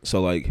 right?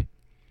 So like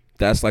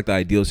that's like the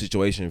ideal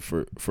situation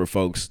for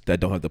folks that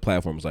don't have the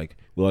platforms. Like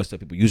we always tell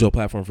people, use your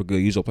platform for good,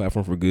 use your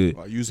platform for good.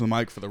 Use the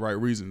mic for the right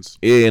reasons.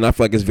 Yeah, and I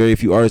feel like it's very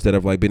few artists that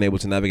have like been able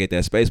to navigate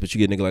that space. But you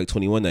get a nigga like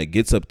 21 that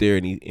gets up there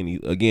and he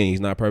again, he's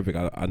not perfect.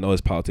 I know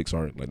his politics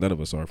aren't, like none of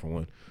us are for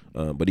one,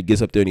 but he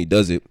gets up there and he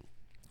does it,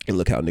 and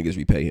look how niggas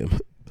repay him.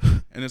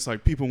 And it's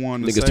like people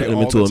want to Niggas say turn him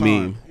all into the a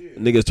time,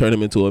 meme. Niggas turn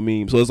him into a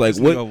meme. So it's like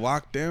this what? nigga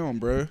locked down,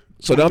 bro.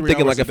 So then I'm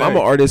thinking like, if I'm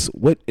an artist,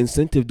 what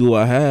incentive do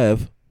I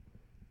have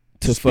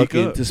to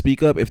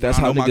speak up if that's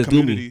I how know my niggas do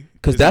me? community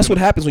Because is that's gonna-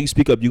 what happens when you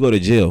speak up. You go to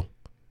jail.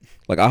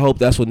 Like I hope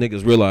that's what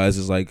niggas realize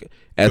is like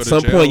at Go to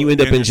some jail point you end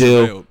up and in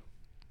you're jail.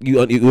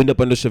 surveilled. You end up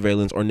under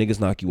surveillance or niggas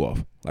knock you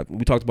off. Like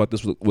we talked about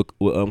this with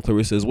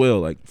Clarissa as well.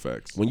 Like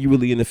Facts. when you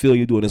really in the field,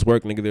 you doing this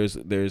work, nigga.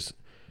 There's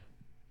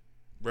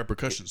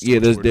Repercussions. to yeah,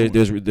 what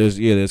you were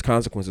doing. there's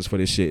consequences for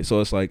this shit. So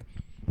it's like,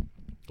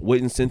 what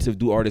incentive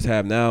do artists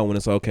have now when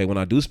it's like, okay, when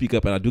I do speak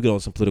up and I do get on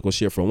some political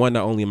shit, for one,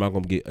 not only am I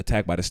gonna get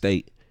attacked by the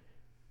state,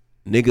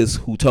 niggas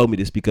who told me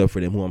to speak up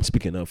for them, who I'm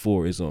speaking up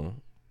for, is gonna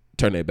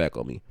turn their back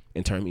on me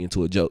and turn me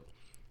into a joke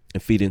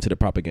and feed into the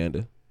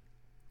propaganda.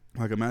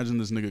 Like imagine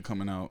this nigga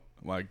coming out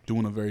like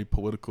doing a very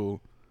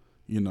political,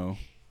 you know,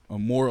 a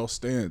moral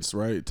stance,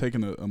 right?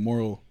 Taking a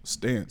moral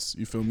stance.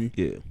 You feel me?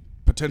 Yeah.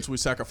 Potentially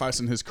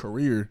sacrificing his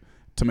career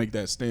to make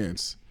that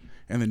stance,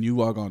 and then you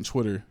log on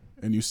Twitter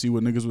and you see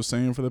what niggas was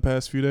saying for the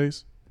past few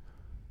days,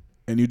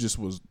 and you just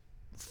was,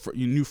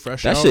 you knew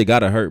fresh That out. shit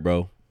gotta hurt,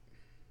 bro.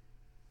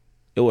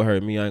 It would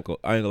hurt me. I ain't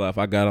gonna lie. If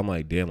I got, I'm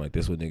like, damn, like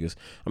this with niggas.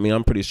 I mean,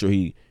 I'm pretty sure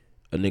he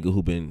a nigga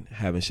who been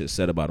having shit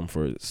said about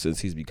him since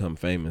he's become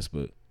famous,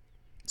 but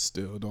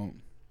Still don't.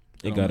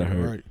 it gotta make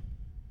hurt. right.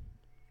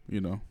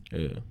 You know.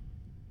 Yeah.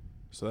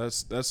 So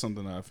that's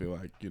something that I feel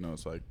like, you know,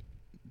 it's like,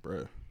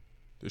 bruh,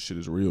 this shit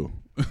is real.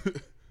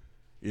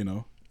 You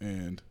know,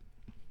 and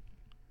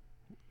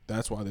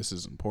that's why this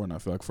is important. I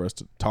feel like for us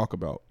to talk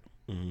about,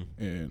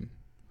 and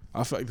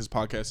I feel like this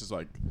podcast is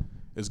like,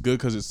 it's good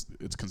because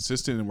it's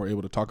consistent and we're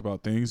able to talk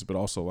about things, but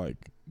also like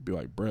be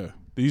like, bruh,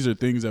 these are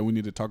things that we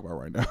need to talk about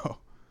right now.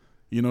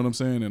 You know what I'm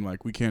saying? And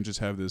like we can't just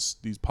have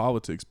these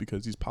politics,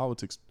 because these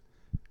politics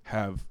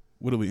have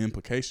literally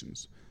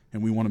implications,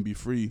 and we want to be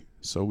free,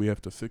 so we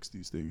have to fix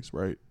these things,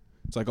 right?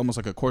 It's like almost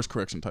like a course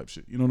correction type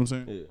shit. You know what I'm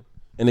saying? Yeah.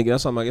 And again,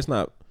 that's something like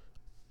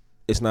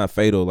it's not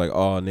fatal. Like,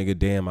 oh nigga,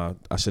 damn, I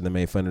shouldn't have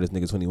made fun of this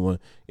nigga 21.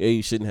 Yeah,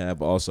 you shouldn't have,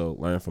 but also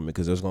learn from it,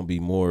 because there's gonna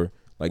be more.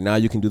 Like now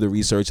you can do the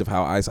research of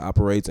how ICE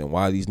operates and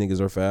why these niggas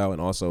are foul,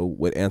 and also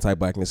what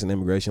anti-blackness and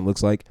immigration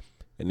looks like.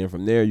 And then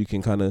from there, you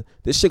can kind of,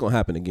 this shit gonna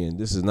happen again.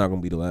 This is not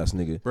gonna be the last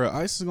nigga. Bro,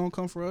 ICE is gonna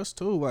come for us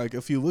too. Like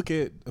if you look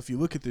at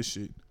this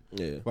shit,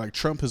 Yeah. like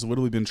Trump has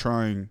literally been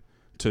trying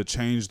to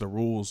change the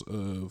rules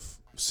of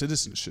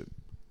citizenship.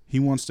 He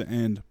wants to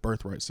end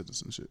birthright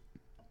citizenship.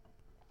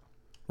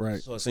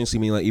 Right. So essentially,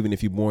 mean like even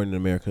if you're born in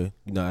America,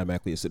 you're not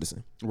automatically a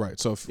citizen. Right.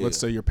 So if let's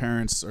say your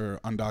parents are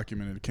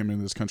undocumented, came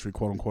into this country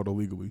quote unquote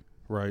illegally,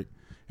 right?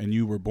 And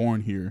you were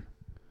born here,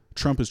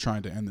 Trump is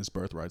trying to end this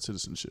birthright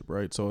citizenship,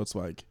 right? So it's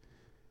like,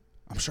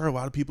 I'm sure a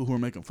lot of people who are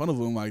making fun of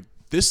him, like,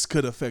 this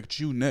could affect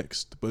you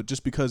next. But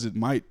just because it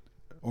might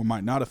or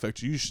might not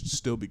affect you, you should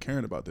still be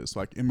caring about this.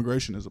 Like,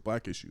 immigration is a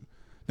black issue.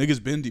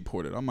 Niggas been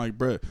deported. I'm like,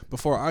 bruh,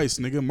 before ICE,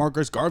 nigga,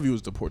 Marcus Garvey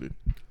was deported.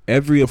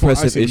 Every Before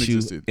oppressive ICE even issue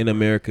existed. in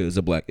America is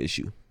a black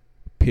issue.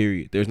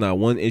 Period. There's not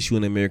one issue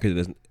in America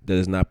that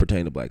does not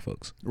pertain to black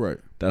folks. Right.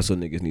 That's what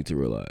niggas need to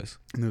realize.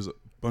 And there's a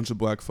bunch of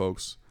black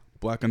folks,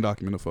 black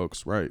undocumented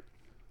folks, right,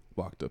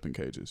 locked up in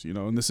cages, you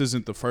know. And this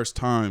isn't the first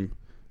time,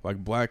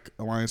 like, Black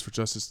Alliance for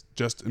Just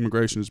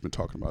Immigration has been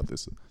talking about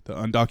this. The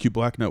Undocu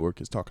Black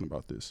Network is talking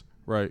about this,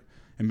 right,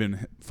 and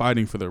been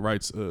fighting for the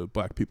rights of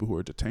black people who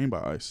are detained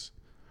by ICE,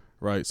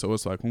 right. So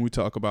it's like when we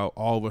talk about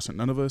all of us or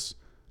none of us,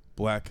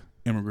 black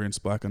immigrants,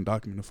 black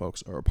undocumented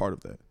folks are a part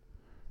of that,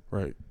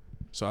 right.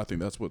 So I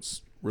think that's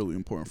what's really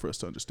important for us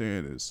to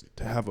understand is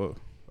to have a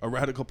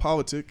radical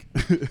politic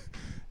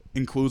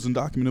includes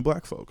undocumented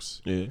black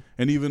folks. Yeah.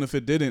 And even if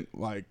it didn't,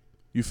 like,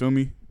 you feel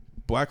me?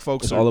 Black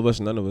folks It's are all of us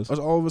and none of us. It's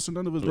all of us and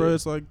none of us, Yeah. bro.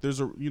 It's like there's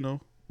a, you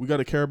know, we got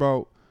to care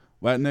about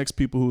Latinx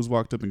people who's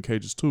locked up in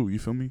cages too. You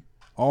feel me?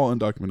 All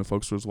undocumented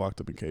folks who's locked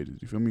up in cages.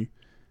 You feel me?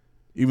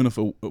 Even if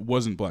it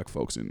wasn't black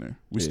folks in there,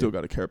 we Yeah. still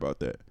got to care about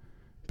that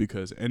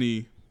because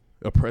any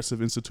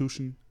oppressive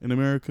institution in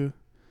America,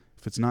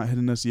 if it's not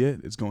hitting us yet,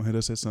 it's gonna hit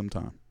us at some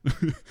time.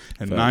 And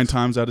Facts. 9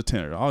 times out of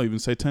 10, or I'll even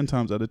say 10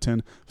 times out of 10,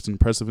 if it's an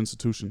oppressive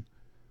institution,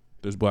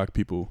 there's black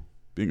people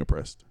being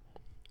oppressed.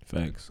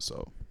 Facts.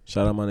 So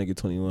Shout out my nigga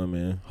 21,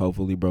 man.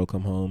 Hopefully, bro,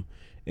 come home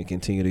and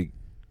continue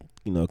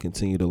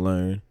to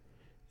learn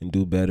and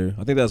do better.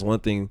 I think that's one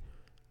thing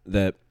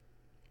that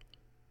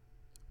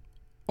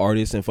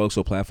artists and folks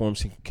with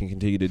platforms can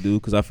continue to do.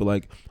 Because I feel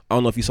like, I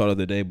don't know if you saw it the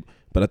other day,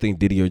 but I think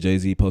Diddy or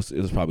Jay-Z posted,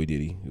 it was probably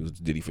Diddy. It was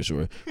Diddy for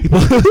sure.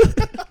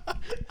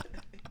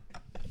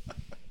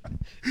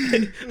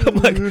 I'm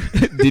like,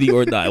 Diddy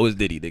or not, it was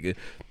Diddy, nigga.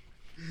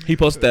 He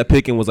posted that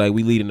pic and was like,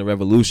 "We leading the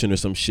revolution" or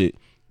some shit.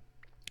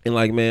 And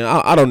like, man,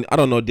 I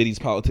don't know Diddy's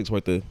politics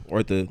worth a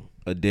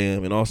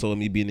damn. And also,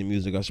 me being in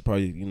music, I should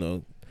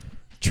probably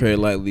tread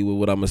lightly with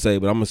what I'm gonna say.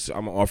 But I'm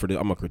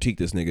gonna critique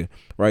this nigga,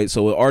 right?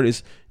 So with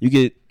artists, you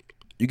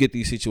get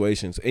these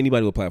situations.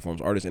 Anybody with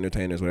platforms, artists,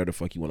 entertainers, whatever the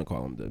fuck you want to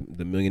call them,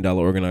 the $1 million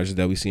organizers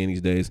that we see in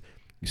these days.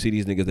 You see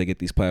these niggas, they get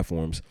these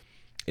platforms,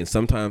 and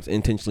sometimes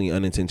intentionally,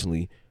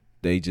 unintentionally,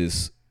 they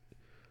just,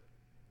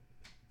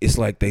 it's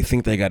like they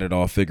think they got it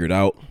all figured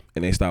out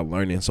and they stop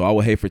learning. So I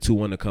would hate for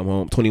 21 to come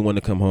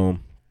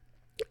home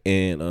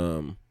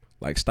and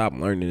like stop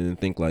learning and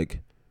think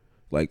like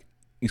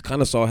you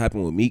kind of saw it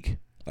happen with Meek.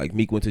 Like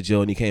Meek went to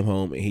jail and he came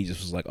home and he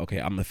just was like, okay,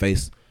 I'm the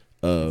face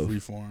of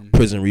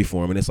prison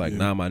reform. And it's like,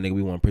 nah, my nigga,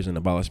 we want prison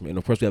abolishment. And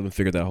of course we haven't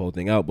figured that whole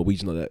thing out, but we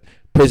just know that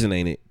prison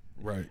ain't it.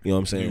 Right. You know what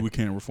I'm saying? Yeah, we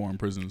can't reform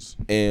prisons.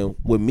 And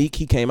with Meek,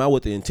 he came out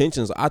with the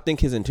intentions. I think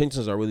his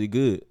intentions are really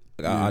good.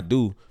 Like, I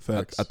do.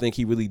 Facts. I think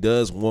he really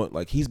does want,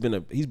 like, he's been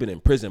in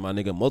prison, my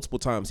nigga, multiple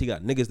times. He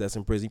got niggas that's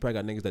in prison. He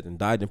probably got niggas that done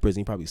died in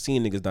prison. He probably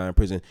seen niggas die in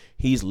prison.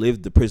 He's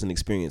lived the prison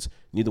experience.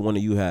 Neither one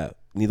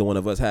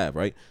of us have,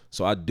 right?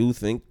 So I do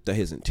think that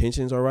his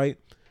intentions are right,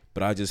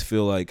 but I just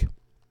feel like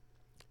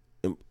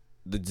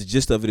the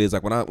gist of it is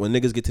like when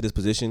niggas get to this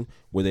position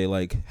where they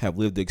like have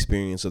lived the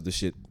experience of the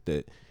shit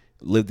that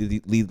live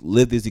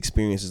these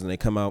experiences, and they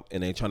come out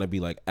and they trying to be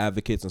like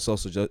advocates and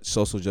social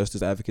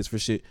justice advocates for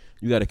shit.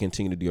 You got to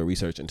continue to do your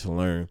research and to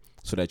learn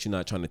so that you're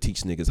not trying to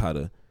teach niggas how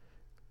to,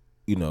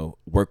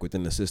 work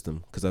within the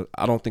system. Because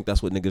I don't think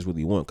that's what niggas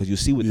really want. Because you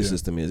see what the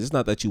system is. It's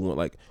not that you want,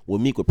 like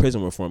with Meek with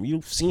prison reform.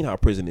 You've seen how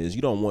prison is.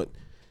 You don't want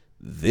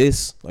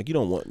this. Like you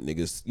don't want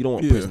niggas. You don't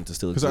want prison to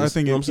still exist. Because I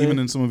think even even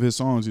in some of his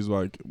songs, he's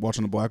like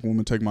watching a black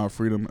woman take my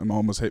freedom, and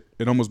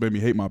it almost made me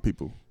hate my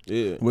people.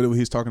 Yeah. What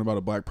he's talking about,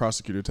 a black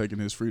prosecutor taking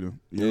his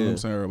freedom. You know what I'm Yeah.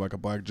 saying? Or like a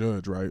black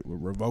judge, right?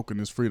 Revoking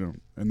his freedom.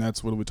 And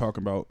that's what we're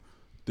talking about.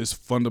 This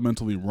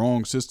fundamentally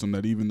wrong system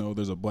that even though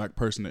there's a black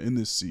person in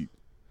this seat,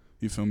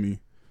 you feel me?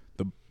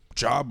 The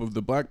job of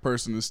the black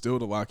person is still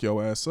to lock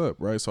your ass up,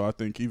 right? So I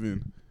think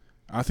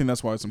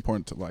that's why it's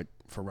important to like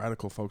for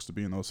radical folks to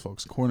be in those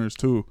folks' corners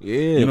too. Yeah.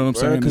 You know what I'm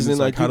saying? Because It's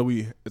like how do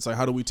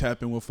we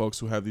tap in with folks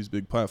who have these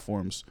big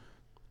platforms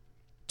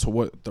to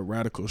what the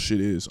radical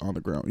shit is on the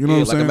ground? You know what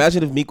I'm saying?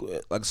 Imagine if Meek,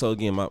 like, so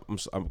again, I'm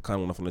kind of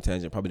went off on a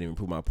tangent, probably didn't even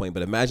prove my point,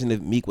 but imagine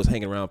if Meek was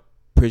hanging around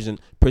prison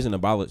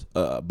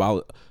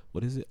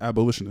what is it?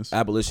 Abolitionists.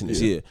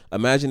 Yeah.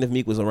 Imagine if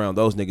Meek was around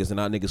those niggas and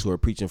not niggas who are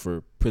preaching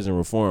for prison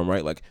reform,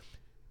 right? Like,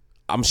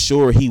 I'm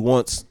sure he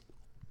wants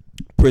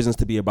prisons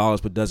to be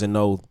abolished, but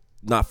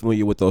not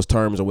familiar with those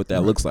terms or what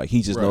that looks like.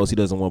 He just knows he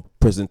doesn't want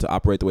prison to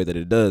operate the way that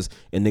it does,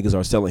 and niggas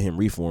are selling him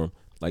reform.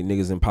 Like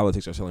niggas in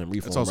politics are selling him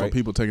reform. It's also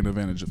people taking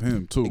advantage of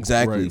him too.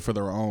 Exactly. Right, for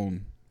their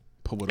own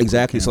political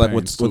Exactly. So like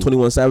when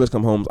 21 Savage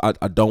come home,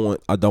 I don't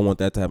want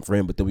that to happen for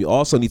him. But then we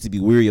also need to be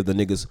weary of the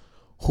niggas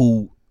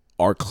who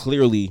are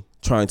clearly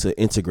trying to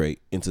integrate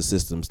into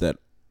systems that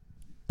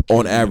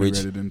on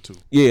average,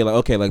 yeah, like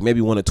okay, like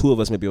maybe one or two of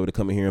us may be able to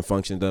come in here and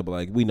function, but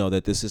like we know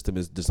that this system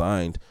is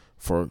designed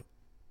for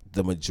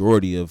the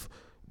majority of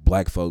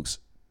black folks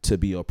to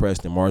be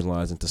oppressed and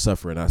marginalized and to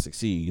suffer and not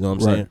succeed. You know what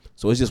I'm saying?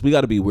 So it's just we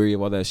got to be wary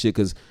of all that shit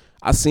because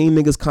I seen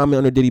niggas comment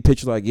under Diddy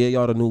pictures like, yeah,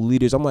 y'all the new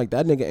leaders. I'm like,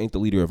 that nigga ain't the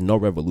leader of no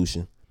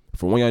revolution.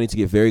 For one, y'all need to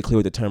get very clear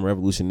what the term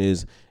revolution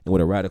is and what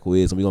a radical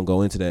is, and we're gonna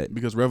go into that.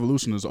 Because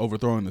revolution is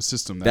overthrowing the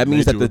system that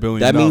means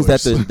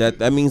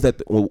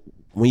that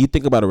when you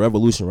think about a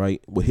revolution,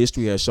 right? What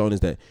history has shown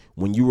is that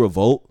when you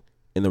revolt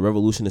and the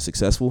revolution is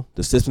successful,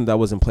 the system that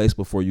was in place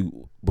before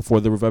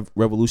the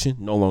revolution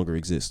no longer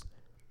exists.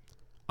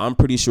 I'm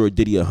pretty sure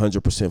Diddy 100%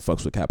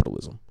 fucks with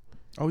capitalism.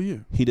 Oh yeah,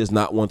 he does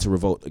not want to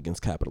revolt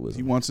against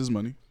capitalism. He wants his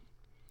money.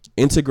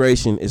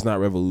 Integration is not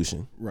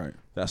revolution. Right.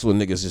 That's what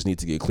niggas just need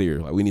to get clear.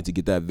 Like, we need to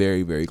get that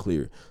very, very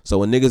clear. So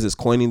when niggas is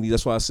coining these,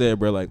 that's why I said,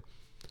 bro, like,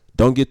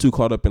 don't get too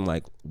caught up in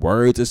like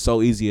words. It's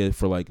so easy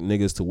for like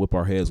niggas to whip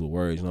our heads with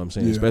words. You know what I'm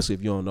saying? Yeah. Especially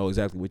if you don't know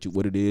exactly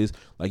what it is.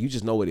 Like, you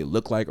just know what it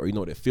look like, or you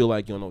know what it feel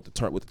like. You don't know what the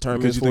term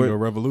because is you for think it. A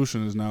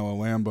revolution is now a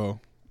Lambo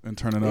and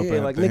turning up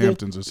at like, the nigga,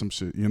 Hamptons or some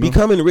shit. You know,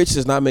 becoming rich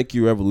does not make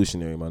you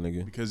revolutionary, my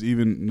nigga. Because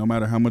even no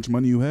matter how much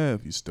money you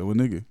have, you're still a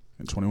nigga.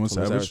 And 21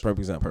 Savage, perfect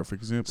example.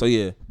 Perfect example. So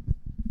yeah,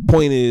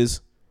 point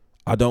is,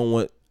 I don't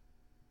want.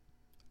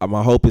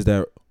 My hope is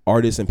that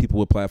artists and people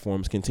with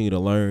platforms continue to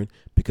learn,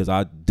 because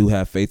I do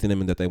have faith in them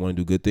and that they want to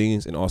do good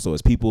things. And also,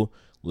 as people,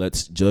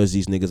 let's judge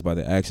these niggas by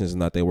their actions and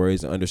not their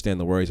words, and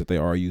understand the words that they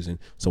are using.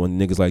 So when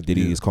niggas like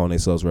Diddy is calling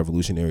themselves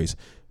revolutionaries,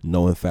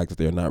 know in fact that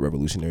they're not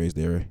revolutionaries,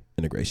 they're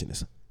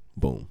integrationists.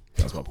 Boom.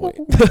 That's my point.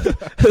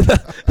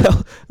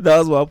 that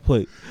was my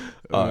point.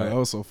 That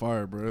was so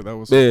fire, bro. That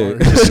was so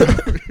fire.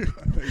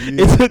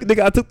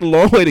 I took the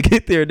long way to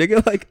get there,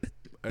 nigga. Like,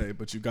 hey,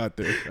 but you got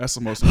there. That's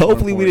the most.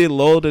 Hopefully we didn't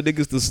lull the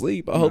niggas to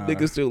sleep. I hope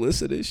niggas still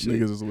listen to this shit.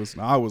 Niggas is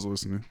listening. I was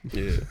listening.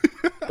 Yeah.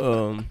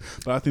 But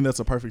I think that's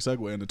a perfect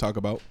segue into talk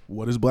about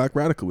what is black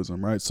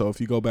radicalism, right? So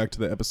if you go back to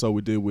the episode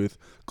we did with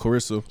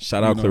Clarissa,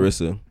 shout out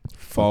Clarissa.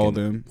 Follow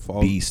them. Follow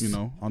beast.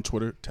 On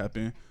Twitter. Tap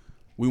in.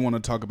 We want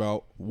to talk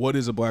about what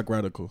is a black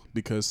radical,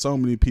 because so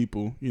many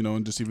people,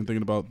 and just even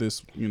thinking about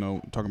this,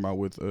 talking about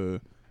with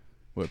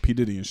P.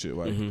 Diddy and shit,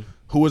 like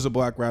who is a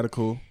black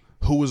radical?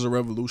 Who is a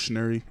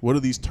revolutionary? What do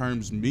these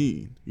terms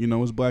mean?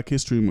 It's Black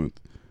History Month.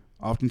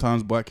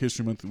 Oftentimes, Black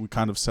History Month, we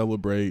kind of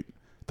celebrate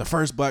the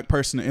first black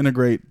person to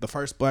integrate, the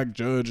first black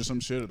judge or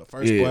some shit, or the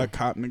first black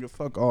cop. Nigga,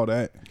 fuck all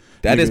that.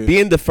 That is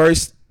being the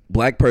first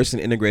black person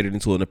integrated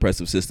into an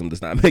oppressive system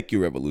does not make you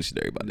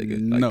revolutionary, my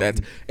nigga. Like, no.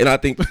 And I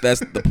think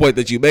that's the point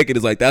that you make it,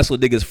 is like, that's what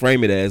niggas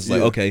frame it as.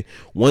 Like, okay,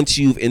 once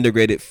you've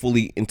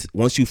fully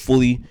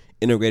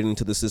integrated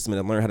into the system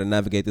and learn how to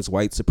navigate this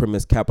white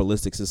supremacist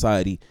capitalistic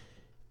society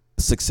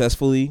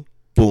successfully,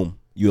 boom,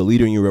 you're a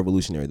leader and you're a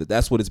revolutionary.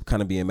 That's what it's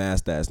kind of being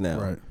masked as now.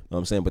 Right. You know what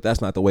I'm saying? But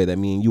that's not the way that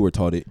me and you were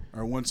taught it.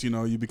 Or once,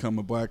 you become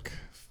a black,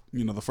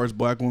 the first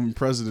black woman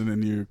president,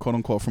 and you're quote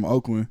unquote from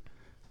Oakland,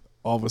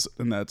 all of a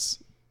sudden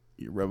that's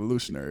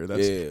revolutionary.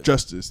 That's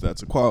justice.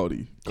 That's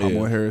equality.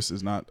 Kamala Harris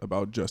is not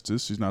about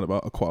justice. She's not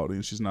about equality,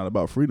 and she's not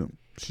about freedom.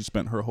 She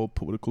spent her whole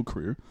political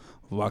career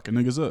locking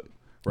niggas up.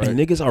 Right? And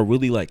niggas are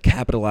really like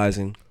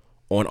capitalizing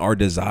on our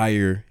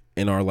desire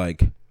and our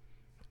like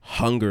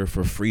hunger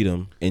for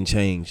freedom and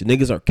change.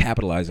 Niggas are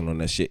capitalizing on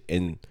that shit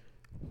and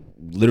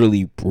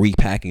literally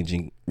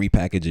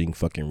repackaging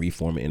fucking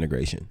reform and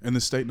integration. And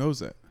the state knows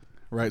that.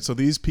 Right, so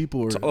these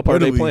people are all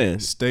part of their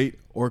plan. State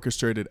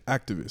orchestrated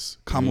activists.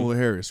 Kamala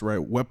Harris, right,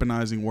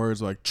 weaponizing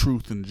words like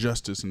truth and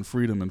justice and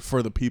freedom and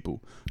for the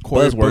people.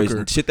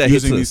 Buzzwords, shit that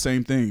using these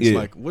same things. Yeah.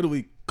 Like,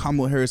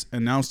 Kamala Harris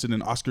announced it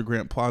in Oscar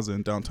Grant Plaza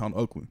in downtown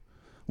Oakland.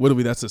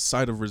 That's a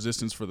site of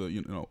resistance for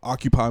the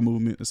Occupy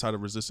movement, a site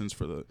of resistance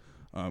for the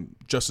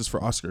justice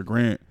for Oscar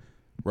Grant,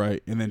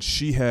 right? And then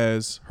she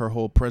has her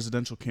whole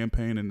presidential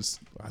campaign, and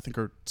I think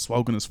her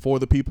slogan is for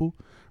the people.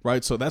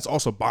 Right, so that's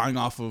also buying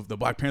off of the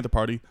Black Panther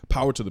Party,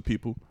 power to the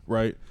people,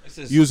 right?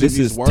 This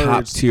is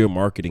top tier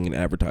marketing and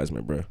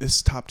advertisement, bro.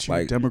 It's top tier,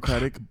 like,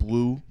 Democratic,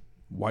 blue,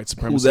 white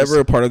supremacist. Who's ever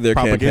a part of their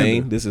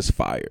campaign, this is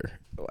fire.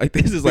 Like,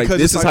 this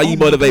is how you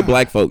motivate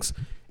black folks,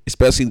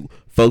 especially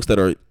folks that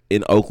are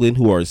in Oakland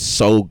who are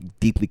so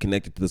deeply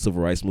connected to the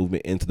civil rights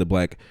movement and to the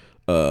Black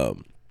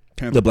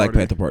Panther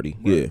Party.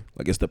 Right. Yeah,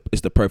 like it's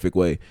the perfect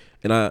way.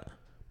 And I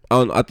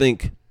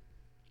think.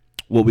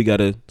 What we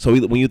gotta,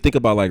 when you think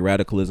about like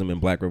radicalism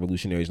and black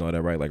revolutionaries and all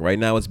that, right? Like right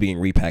now it's being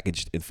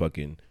repackaged and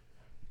fucking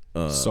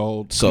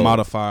sold,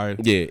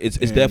 commodified. Yeah, it's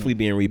definitely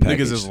being repackaged.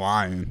 Niggas is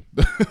lying.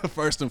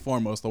 First and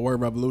foremost, the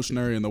word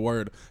revolutionary and the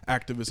word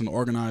activist and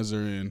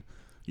organizer and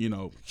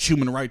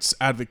human rights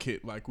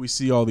advocate. Like, we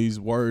see all these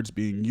words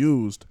being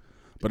used,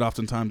 but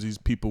oftentimes these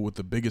people with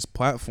the biggest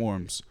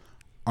platforms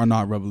are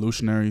not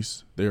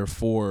revolutionaries. They are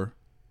for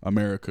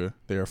America.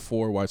 They are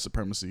for white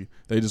supremacy.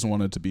 They just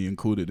wanted to be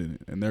included in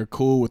it, and they're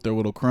cool with their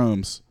little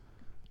crumbs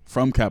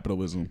from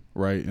capitalism,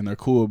 right? And they're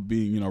cool with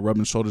being,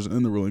 rubbing shoulders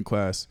in the ruling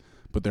class,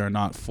 but they're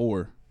not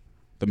for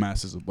the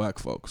masses of black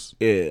folks.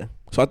 Yeah.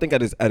 So I think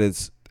at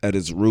its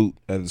root,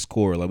 at its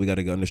core, like, we got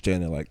to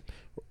understand that, like,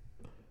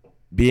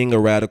 being a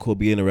radical,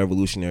 being a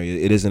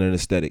revolutionary, it isn't an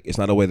aesthetic. It's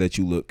not a way that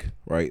you look,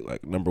 right?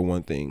 Like, number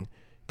one thing,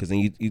 because then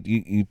you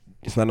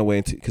it's not a way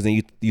into, because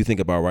then you think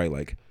about, right,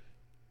 like,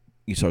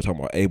 you start talking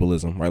about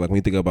ableism, right? Like, when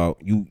you think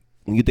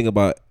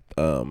about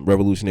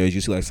revolutionaries,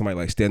 you see like somebody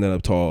like standing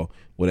up tall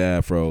with an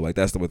afro, like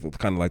that's the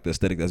kind of like the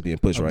aesthetic that's being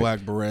pushed, a right?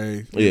 Black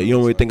beret. Yeah, you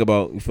don't really think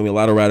about, you feel me, a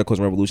lot of radicals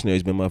and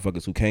revolutionaries been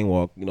motherfuckers who can't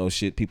walk, you know,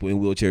 shit, people in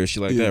wheelchairs,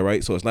 shit like that,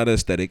 right? So it's not an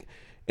aesthetic,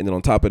 and then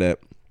on top of that,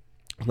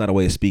 it's not a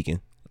way of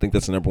speaking. I think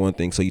that's the number one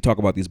thing. So you talk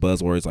about these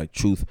buzzwords like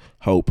truth,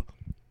 hope,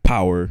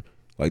 power,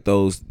 like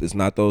those, it's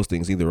not those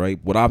things either, right?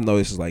 What I've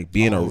noticed is like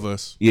being all of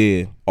us.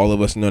 Yeah, all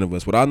of us, none of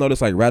us. What I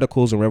noticed, like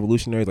radicals and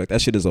revolutionaries, like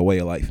that shit is a way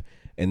of life,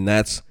 and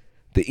that's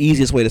the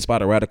easiest way to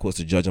spot a radical is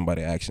to judge them by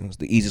their actions.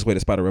 The easiest way to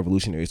spot a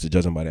revolutionary is to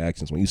judge them by their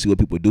actions. When you see what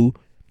people do,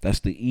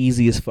 that's the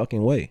easiest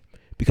fucking way.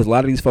 Because a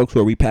lot of these folks who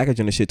are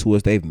repackaging the shit to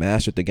us, they've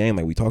mastered the game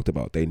like we talked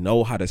about. They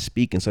know how to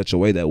speak in such a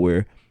way that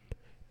where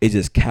it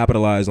just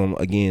capitalize on,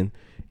 again,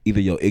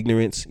 either your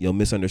ignorance, your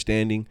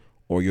misunderstanding,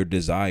 or your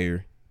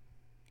desire,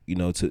 you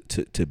know,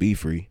 to be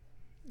free.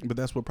 But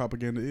that's what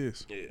propaganda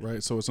is,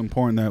 right? So it's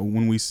important that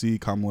when we see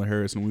Kamala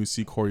Harris and when we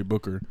see Cory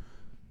Booker,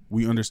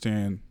 we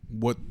understand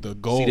what the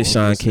goal of this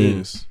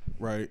is,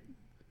 right?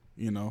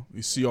 You know,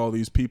 you see all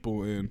these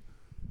people and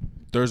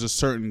there's a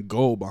certain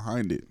goal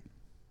behind it,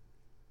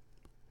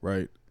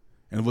 right?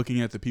 And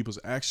looking at the people's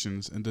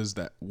actions and does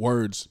that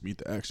words meet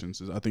the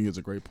actions, I think it's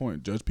a great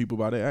point. Judge people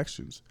by their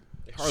actions.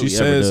 She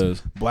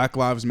says Black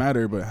Lives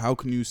Matter, but how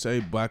can you say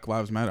Black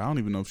Lives Matter? I don't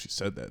even know if she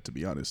said that, to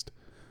be honest.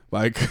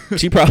 Like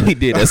she probably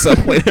did at some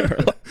point in her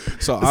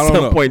life. So I don't know.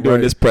 At some point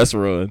during this press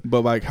run.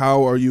 But like,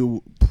 how are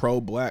you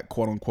pro-black,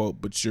 quote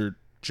unquote, but your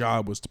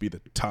job was to be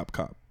the top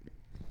cop?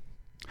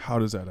 How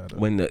does that add up?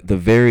 When the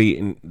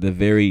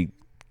very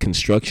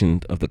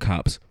construction of the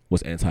cops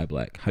was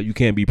anti-black. How you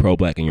can't be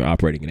pro-black and you're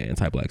operating in an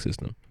anti-black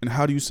system? And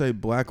how do you say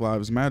Black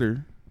Lives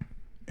Matter?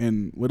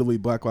 And literally,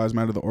 Black Lives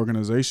Matter, the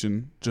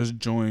organization, just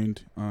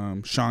joined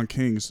Shaun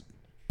King's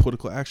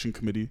Political Action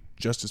Committee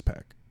Justice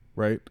PAC,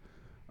 right?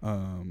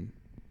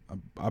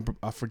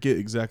 I forget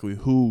exactly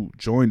who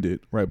joined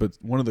it, right? But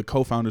one of the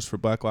co-founders for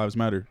Black Lives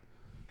Matter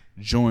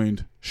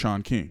joined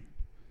Shaun King.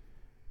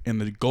 And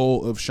the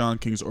goal of Shaun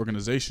King's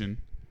organization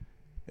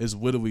is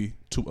literally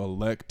to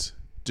elect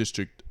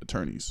district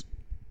attorneys,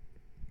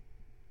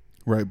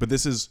 right? But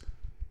this is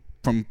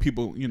from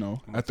people, you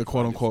know, at the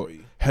quote-unquote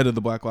head of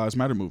the Black Lives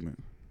Matter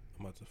movement.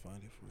 I'm about to find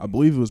it for you. I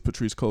believe it was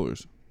Patrisse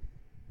Cullors,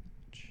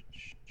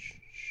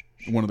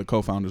 one of the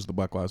co-founders of the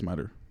Black Lives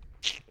Matter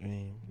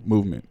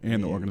movement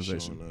and the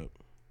organization.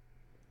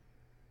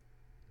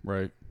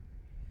 Right.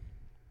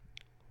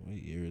 What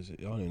year is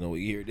it? I don't even know what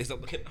year it is.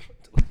 I'm looking.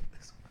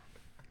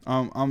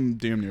 I'm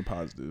damn near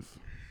positive.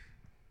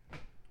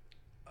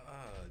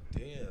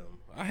 Damn.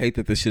 I hate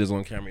that this shit is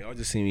on camera. Y'all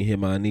just see me hit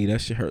my knee.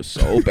 That shit hurt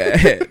so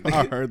bad.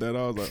 I heard that.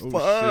 I was like, oh,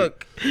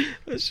 fuck. Shit.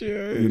 That shit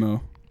hurt. You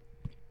know.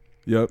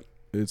 Yep.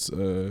 It's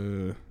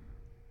Patrisse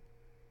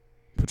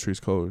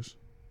Cullors.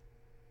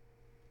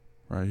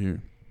 Right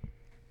here.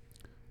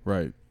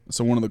 Right.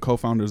 So one of the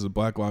co-founders of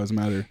Black Lives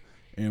Matter,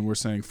 and we're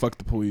saying fuck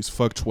the police,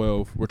 fuck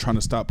 12. We're trying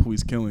to stop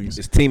police killings.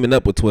 It's teaming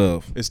up with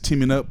 12. It's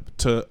teaming up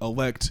to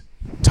elect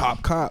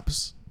top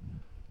cops.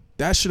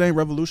 That shit ain't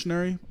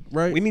revolutionary,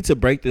 right? We need to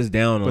break this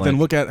down. But then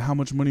look at how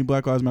much money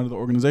Black Lives Matter, the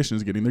organization,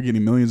 is getting. They're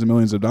getting millions and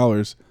millions of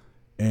dollars,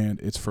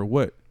 and it's for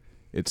what?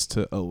 It's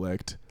to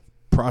elect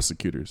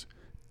prosecutors,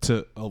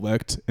 to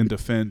elect and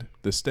defend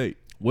the state.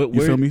 You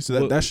feel me?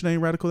 So that shit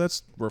ain't radical.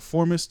 That's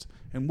reformist.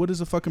 And what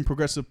is a fucking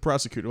progressive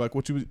prosecutor? Like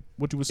what you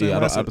were saying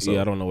last episode.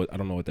 I don't know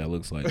what that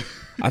looks like.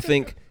 I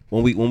think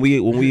when we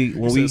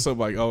something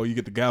like, oh, you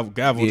get the gavel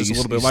just a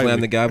little bit lighter.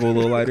 Slam the gavel a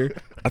little lighter.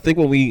 I think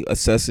when we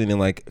assessing and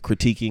like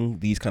critiquing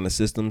these kind of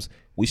systems,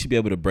 we should be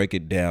able to break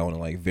it down in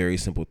like very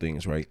simple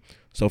things, right?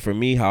 So for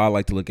me, how I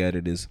like to look at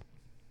it is,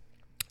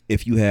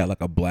 if you had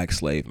like a black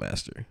slave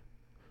master, you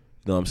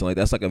know what I'm saying? Like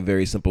that's like a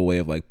very simple way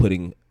of like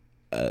putting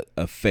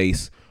a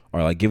face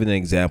or like giving an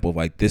example of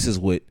like this is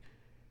what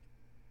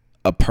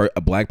a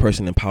black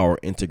person in power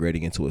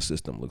integrating into a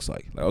system looks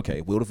like. Like,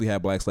 okay, what if we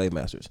had black slave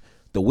masters?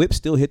 The whip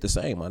still hit the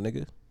same, my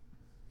nigga.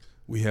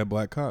 We had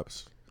black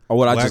cops. Or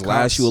would I just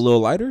lash you a little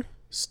lighter?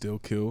 Still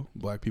kill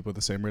black people at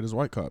the same rate as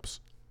white cops.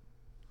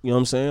 You know what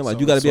I'm saying? Like, so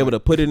you got to be able to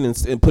put it in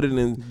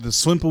the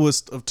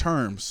simplest of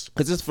terms.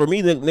 Because it's for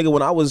me, nigga.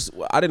 When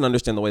I didn't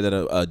understand the way that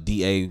a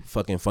DA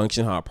fucking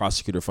functioned, how a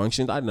prosecutor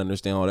functioned. I didn't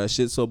understand all that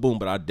shit. So boom,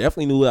 but I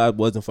definitely knew I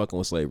wasn't fucking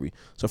with slavery.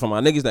 So for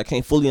my niggas that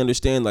can't fully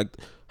understand like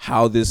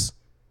how this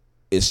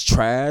is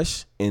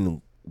trash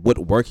and what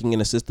working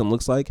in a system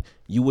looks like,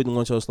 you wouldn't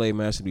want your slave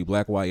master to be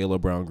black, white, yellow,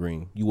 brown,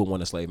 green. You wouldn't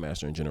want a slave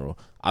master in general.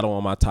 I don't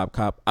want my top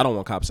cop. I don't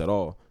want cops at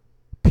all.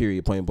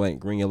 Period, point blank.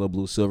 Green, yellow,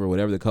 blue, silver,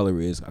 whatever the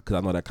color is, because I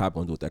know that cop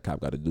gonna do what that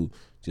cop got to do,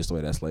 just the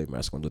way that slave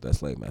master gonna do what that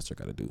slave master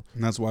got to do.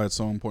 And that's why it's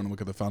so important to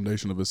look at the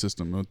foundation of a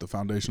system. What the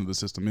foundation of the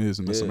system is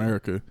in this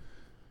America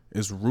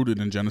is rooted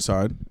in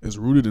genocide, is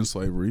rooted in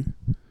slavery,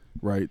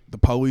 right? The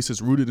police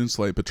is rooted in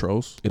slave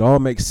patrols. It all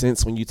makes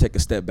sense when you take a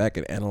step back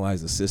and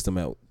analyze the system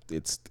at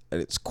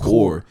its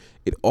core.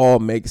 It all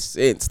makes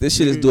sense. This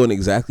shit is doing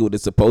exactly what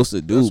it's supposed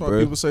to do, That's why bro.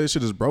 people say this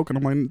shit is broken.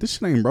 I'm like, this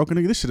shit ain't broken,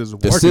 nigga. This shit is The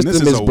working. system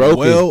This is is a broken.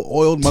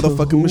 well-oiled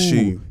motherfucking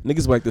machine.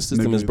 Niggas like the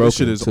system Nigga, is broken. This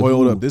shit is To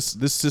oiled who? up.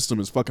 This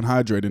system is fucking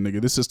hydrated,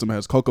 nigga. This system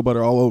has cocoa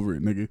butter all over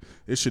it, nigga.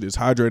 This shit is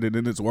hydrated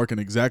and it's working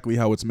exactly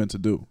how it's meant to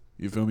do.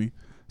 You feel me?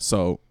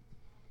 So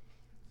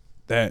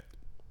that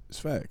is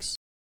facts.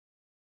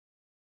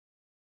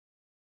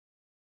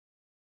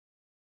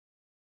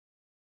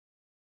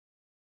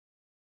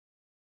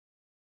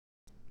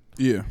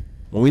 Yeah.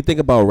 When we think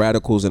about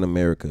radicals in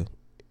America,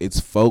 it's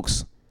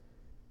folks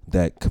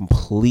that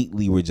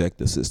completely reject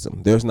the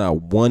system. There's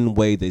not one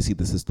way they see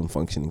the system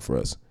functioning for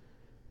us.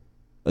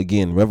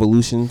 Again,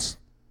 revolutions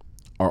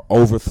are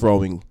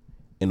overthrowing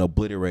and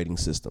obliterating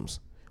systems.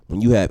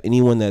 When you have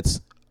anyone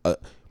that's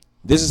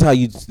this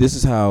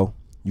is how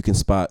you can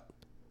spot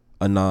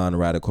a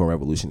non-radical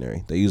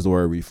revolutionary. They use the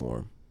word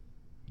reform.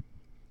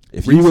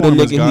 If you were the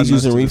nigga he's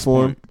using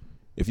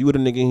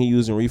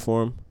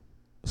reform,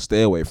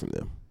 stay away from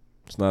them.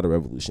 It's not a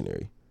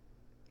revolutionary.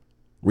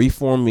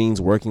 Reform means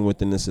working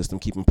within the system,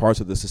 keeping parts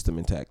of the system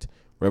intact.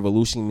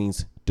 Revolution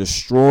means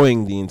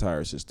destroying the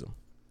entire system.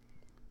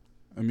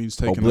 It means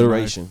taking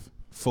Obliteration. the knife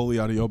fully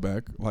out of your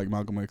back, like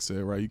Malcolm X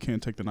said, right? You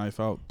can't take the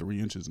knife out 3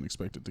 inches and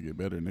expect it to get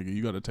better, nigga.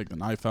 You got to take the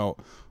knife out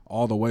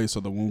all the way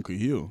so the wound could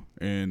heal.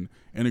 And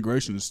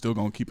integration is still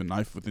going to keep a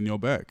knife within your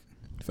back.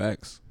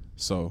 Facts.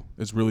 So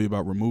it's really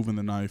about removing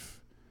the knife,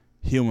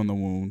 healing the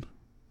wound,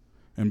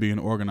 and being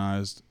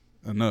organized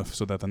enough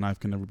so that the knife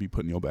can never be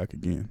put in your back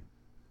again.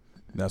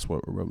 That's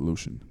what a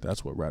revolution.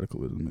 That's what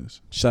radicalism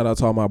is. Shout out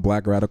to all my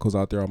black radicals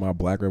out there, all my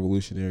black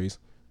revolutionaries.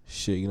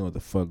 Shit, you know what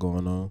the fuck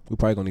going on. We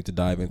probably gonna need to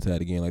dive into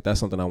that again. Like, that's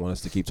something I want us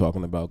to keep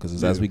talking about,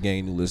 because as we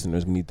gain new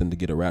listeners, we need them to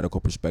get a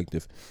radical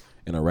perspective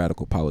and a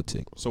radical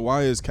politic. So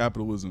why is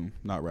capitalism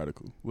not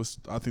radical?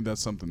 I think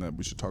that's something that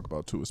we should talk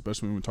about too,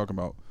 especially when we're talking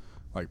about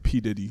like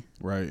P. Diddy,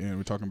 right? And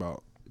we're talking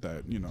about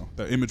that, you know,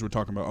 that image we're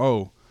talking about.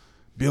 Oh,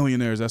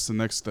 billionaires, that's the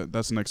next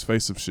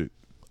face of shit.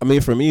 I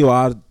mean, for me,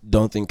 why I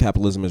don't think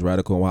capitalism is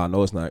radical, and why I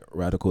know it's not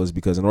radical, is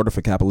because in order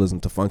for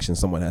capitalism to function,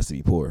 someone has to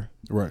be poor.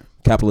 Right.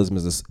 Capitalism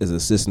is a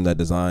system that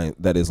is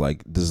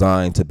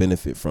designed to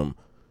benefit from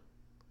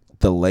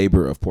the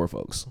labor of poor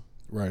folks.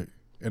 Right.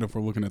 And if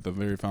we're looking at the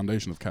very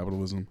foundation of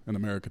capitalism in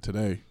America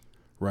today,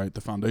 right, the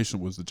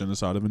foundation was the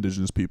genocide of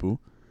indigenous people,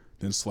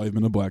 the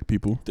enslavement of black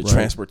people, the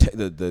right?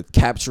 the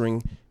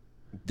capturing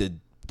the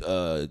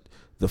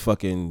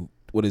fucking,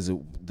 what is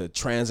it? The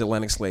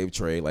transatlantic slave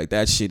trade. Like,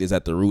 that shit is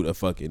at the root of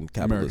fucking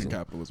capitalism. American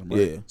capitalism,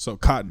 right? Yeah. So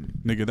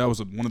cotton, nigga, that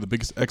was one of the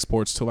biggest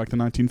exports till like the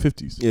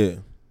 1950s. Yeah.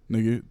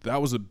 Nigga,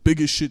 that was the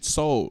biggest shit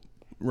sold,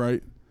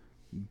 right?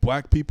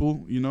 Black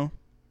people, you know,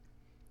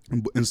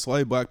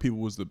 enslaved black people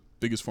was the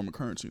biggest form of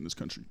currency in this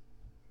country.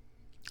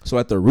 So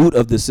at the root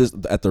of the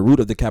system, at the root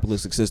of the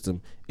capitalistic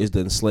system, is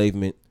the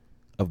enslavement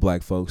of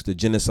black folks, the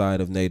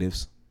genocide of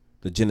natives,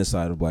 the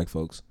genocide of black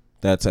folks.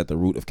 That's at the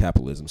root of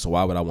capitalism. So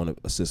why would I want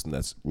a system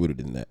that's rooted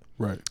in that?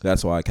 Right.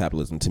 That's why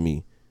capitalism, to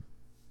me,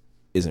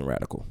 isn't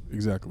radical.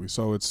 Exactly.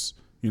 So it's,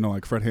 you know,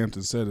 like Fred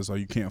Hampton said, it's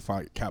like you can't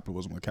fight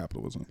capitalism with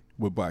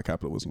black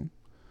capitalism.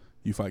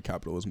 You fight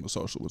capitalism with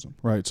socialism,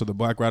 right? So the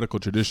black radical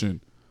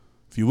tradition,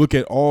 if you look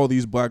at all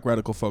these black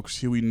radical folks,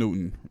 Huey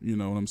Newton, you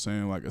know what I'm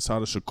saying, like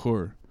Assata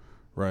Shakur,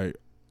 right?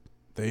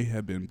 They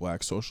have been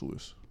black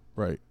socialists,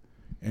 right?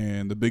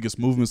 And the biggest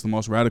movements, the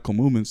most radical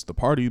movements, the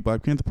party,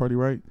 Black Panther Party,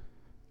 right?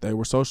 They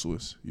were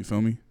socialists. You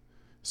feel me?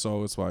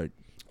 So it's like,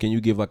 can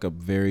you give like a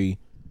very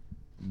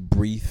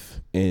brief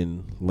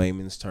in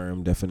layman's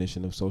term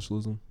definition of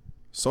socialism?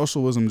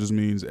 Socialism just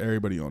means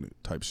everybody on it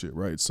type shit,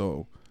 right?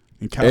 So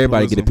in capitalism,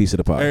 everybody get a piece of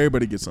the pie.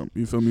 Everybody gets something.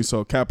 You feel me?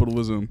 So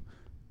capitalism,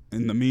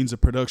 in the means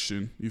of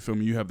production, you feel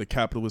me? You have the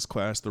capitalist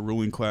class, the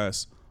ruling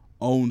class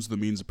owns the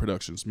means of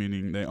productions,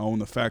 meaning they own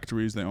the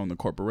factories, they own the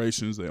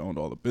corporations, they own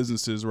all the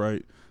businesses,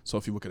 right? So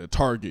if you look at a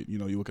Target, you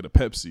know, you look at a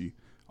Pepsi,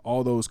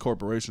 all those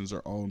corporations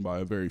are owned by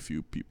a very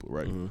few people,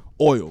 right? Mm-hmm.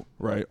 Oil,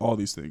 right? All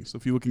these things. So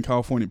if you look in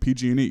California,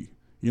 PG&E,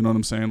 you know what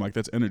I'm saying? Like,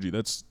 that's energy.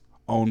 That's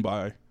owned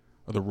by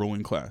the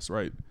ruling class,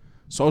 right?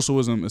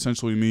 Socialism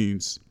essentially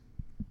means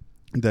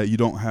that you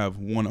don't have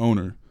one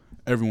owner.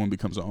 Everyone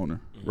becomes an owner,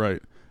 mm-hmm.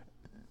 right?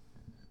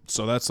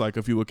 So that's like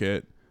if you look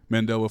at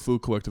Mandela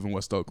Food Collective in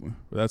West Oakland.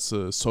 That's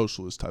a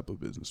socialist type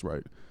of business,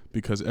 right?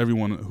 Because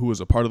everyone who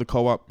is a part of the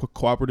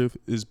cooperative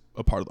is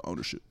a part of the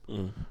ownership,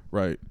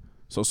 right?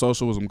 So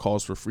socialism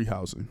calls for free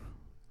housing.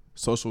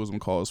 Socialism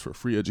calls for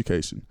free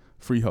education,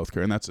 free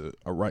healthcare, and that's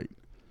a right.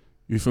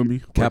 You feel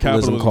me?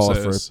 Capitalism calls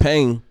for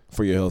paying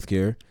for your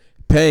healthcare,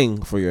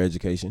 paying for your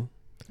education.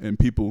 And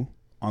people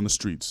on the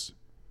streets,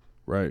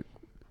 right?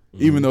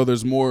 Even though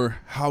there's more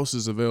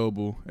houses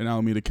available in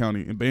Alameda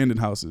County, abandoned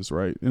houses,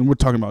 right? And we're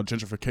talking about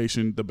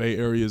gentrification. The Bay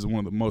Area is one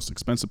of the most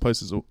expensive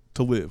places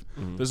to live.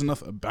 There's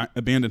enough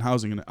abandoned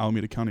housing in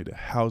Alameda County to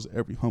house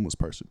every homeless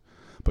person.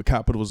 But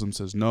capitalism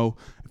says, no,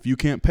 if you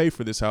can't pay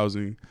for this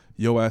housing,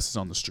 your ass is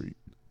on the street.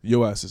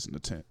 Your ass is in the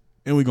tent.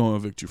 And we're going to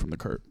evict you from the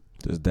curb.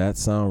 Does that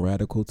sound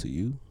radical to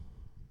you?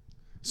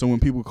 So when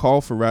people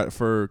call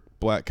for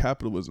black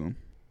capitalism,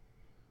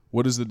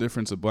 what is the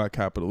difference of black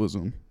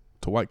capitalism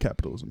to white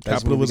capitalism?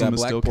 Capitalism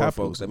is still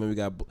capitalism.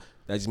 Folks.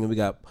 That just mean we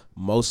got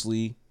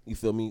mostly. You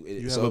feel me?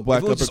 You have a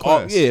black upper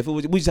class.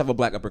 We just have a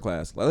black upper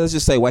class. Like, let's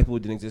just say white people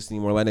didn't exist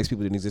anymore. Latinx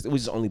people didn't exist. It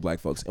was just only black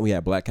folks, and we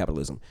had black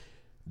capitalism.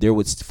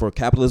 For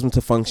capitalism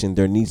to function,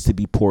 there needs to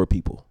be poor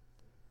people.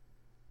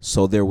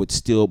 So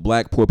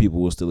black poor people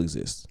will still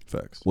exist.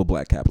 Facts. With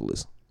black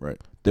capitalism, right?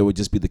 There would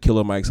just be the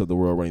Killer Mikes of the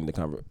world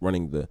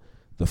running the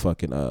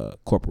fucking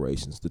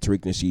corporations, the Tariq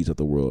Nasheeds of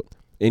the world,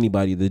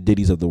 anybody, the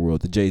Diddy's of the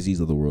world, the Jay-Z's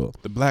of the world.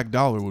 The black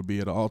dollar would be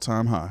at an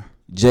all-time high.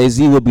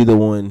 Jay-Z would be the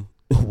one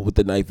with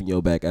the knife in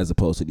your back, as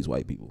opposed to these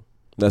white people.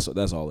 That's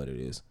all that it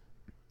is.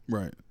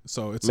 Right.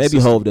 So it's maybe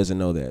Hov doesn't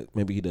know that.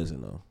 Maybe he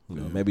doesn't know.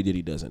 Yeah. Maybe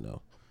Diddy doesn't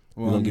know.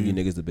 Well, We're gonna give you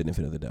niggas the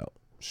benefit of the doubt.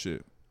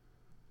 Shit.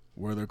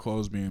 Where their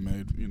clothes being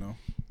made,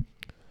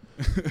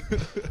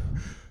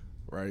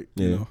 right?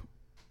 Yeah. You know?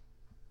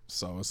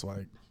 So it's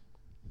like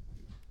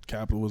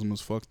capitalism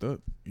is fucked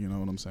up. You know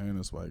what I'm saying?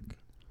 It's like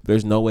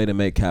there's no way to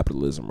make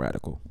capitalism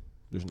radical.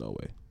 There's no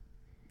way.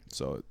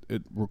 So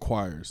it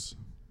requires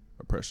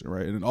oppression,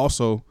 right? And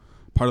also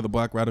part of the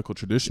black radical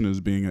tradition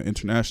is being an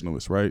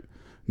internationalist, right?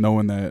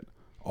 Knowing that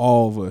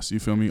all of us, you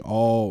feel me,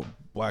 all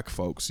black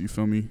folks, you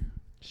feel me,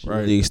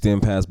 right? They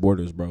extend past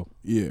borders, bro.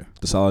 Yeah.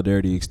 The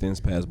solidarity extends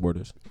past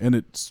borders. And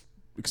it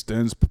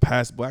extends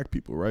past black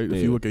people, right? Yeah.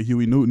 If you look at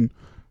Huey Newton,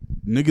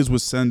 niggas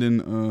was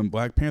sending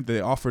Black Panther.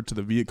 They offered to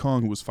the Viet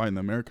Cong who was fighting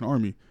the American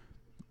army.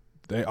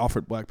 They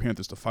offered Black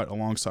Panthers to fight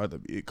alongside the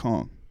Viet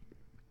Cong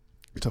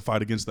to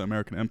fight against the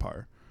American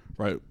Empire,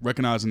 right?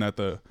 Recognizing that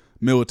the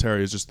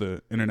military is just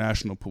the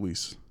international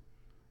police,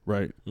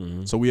 right?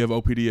 Mm-hmm. So we have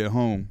OPD at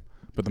home,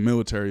 but the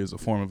military is a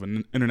form of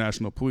an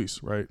international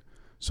police, right?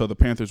 So the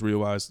Panthers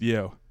realized,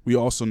 yeah, we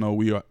also know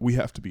we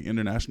have to be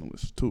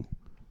internationalists too,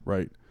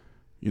 right?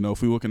 You know,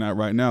 if we're looking at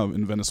right now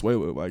in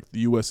Venezuela, like the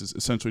U.S. is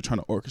essentially trying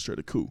to orchestrate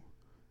a coup.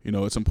 You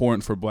know, it's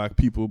important for black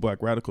people,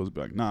 black radicals to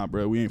be like, nah,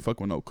 bro, we ain't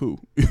fucking with no coup.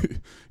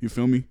 You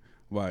feel me?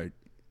 Like,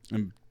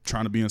 and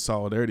trying to be in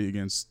solidarity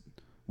against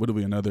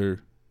literally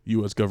another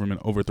U.S.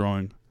 government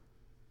overthrowing,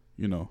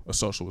 you know, a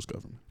socialist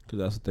government. Because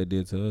that's what they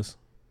did to us.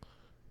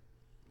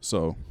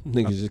 So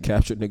niggas just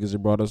captured niggas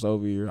and brought us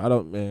over here.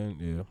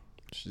 Yeah.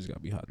 She's got to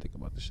be hot thinking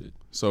about the shit.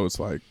 So it's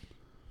like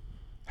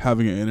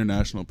having an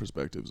international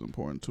perspective is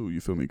important too. You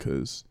feel me?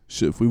 Because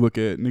shit, if we look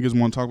at niggas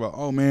want to talk about,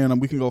 oh man,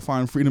 we can go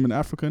find freedom in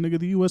Africa. Nigga,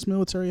 the U.S.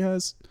 military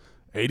has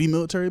 80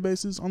 military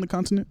bases on the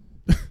continent.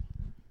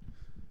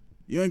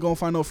 You ain't gonna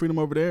find no freedom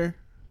over there,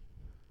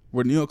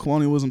 where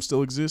neocolonialism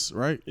still exists,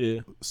 right?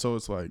 Yeah. So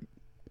it's like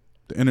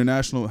the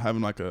international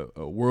having like a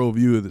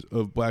worldview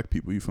of black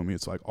people. You feel me?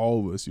 It's like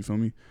all of us. You feel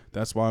me?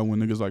 That's why when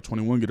niggas like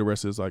 21 get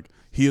arrested, it's like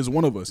he is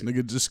one of us,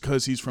 nigga. Just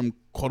because he's from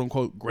quote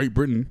unquote Great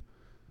Britain,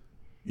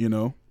 you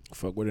know.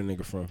 Fuck, where the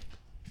nigga from?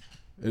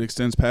 It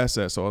extends past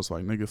that, so I was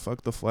like, nigga,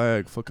 fuck the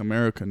flag, fuck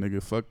America,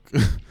 nigga,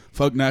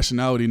 fuck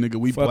nationality, nigga.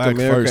 We fuck black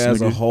America first, as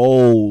nigga. a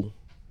whole.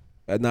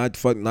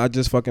 Not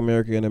just fuck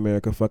America in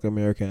America, fuck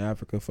America in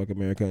Africa, fuck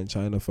America in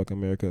China, fuck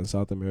America in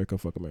South America,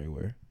 fuck them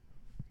everywhere.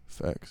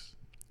 Facts.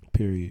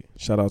 Period.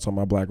 Shout out to all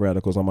my black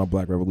radicals, all my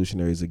black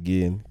revolutionaries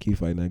again. Keep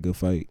fighting that good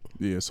fight.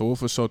 Yeah, so we'll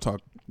for sure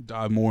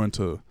dive more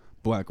into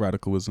black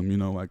radicalism. You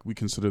know, like we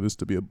consider this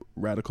to be a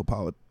radical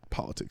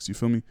politics. You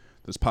feel me?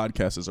 This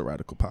podcast is a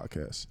radical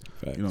podcast.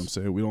 Facts. You know what I'm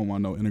saying? We don't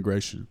want no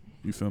integration.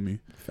 You feel me?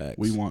 Facts.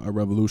 We want a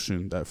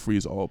revolution that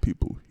frees all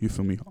people. You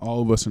feel me?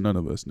 All of us or none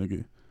of us,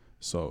 nigga.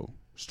 So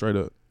straight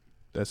up,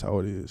 that's how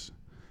it is.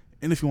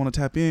 And if you want to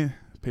tap in,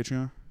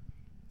 Patreon.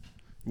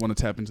 You want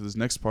to tap into this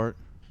next part,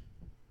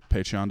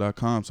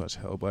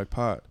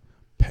 patreon.com/hellblackpod.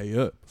 Pay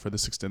up for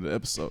this extended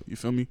episode. You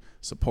feel me?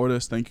 Support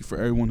us. Thank you for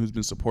everyone who's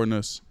been supporting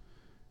us.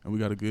 And we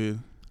got a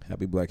good...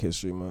 Happy Black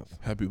History Month.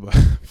 Happy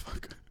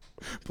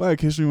Black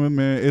History Month,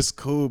 man. It's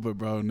cool, but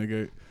bro,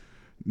 nigga,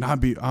 I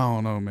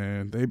don't know,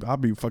 man. I'll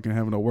be fucking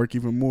having to work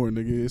even more,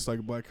 nigga. It's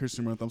like Black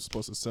History Month. I'm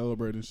supposed to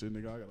celebrate and shit,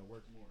 nigga. I gotta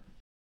work.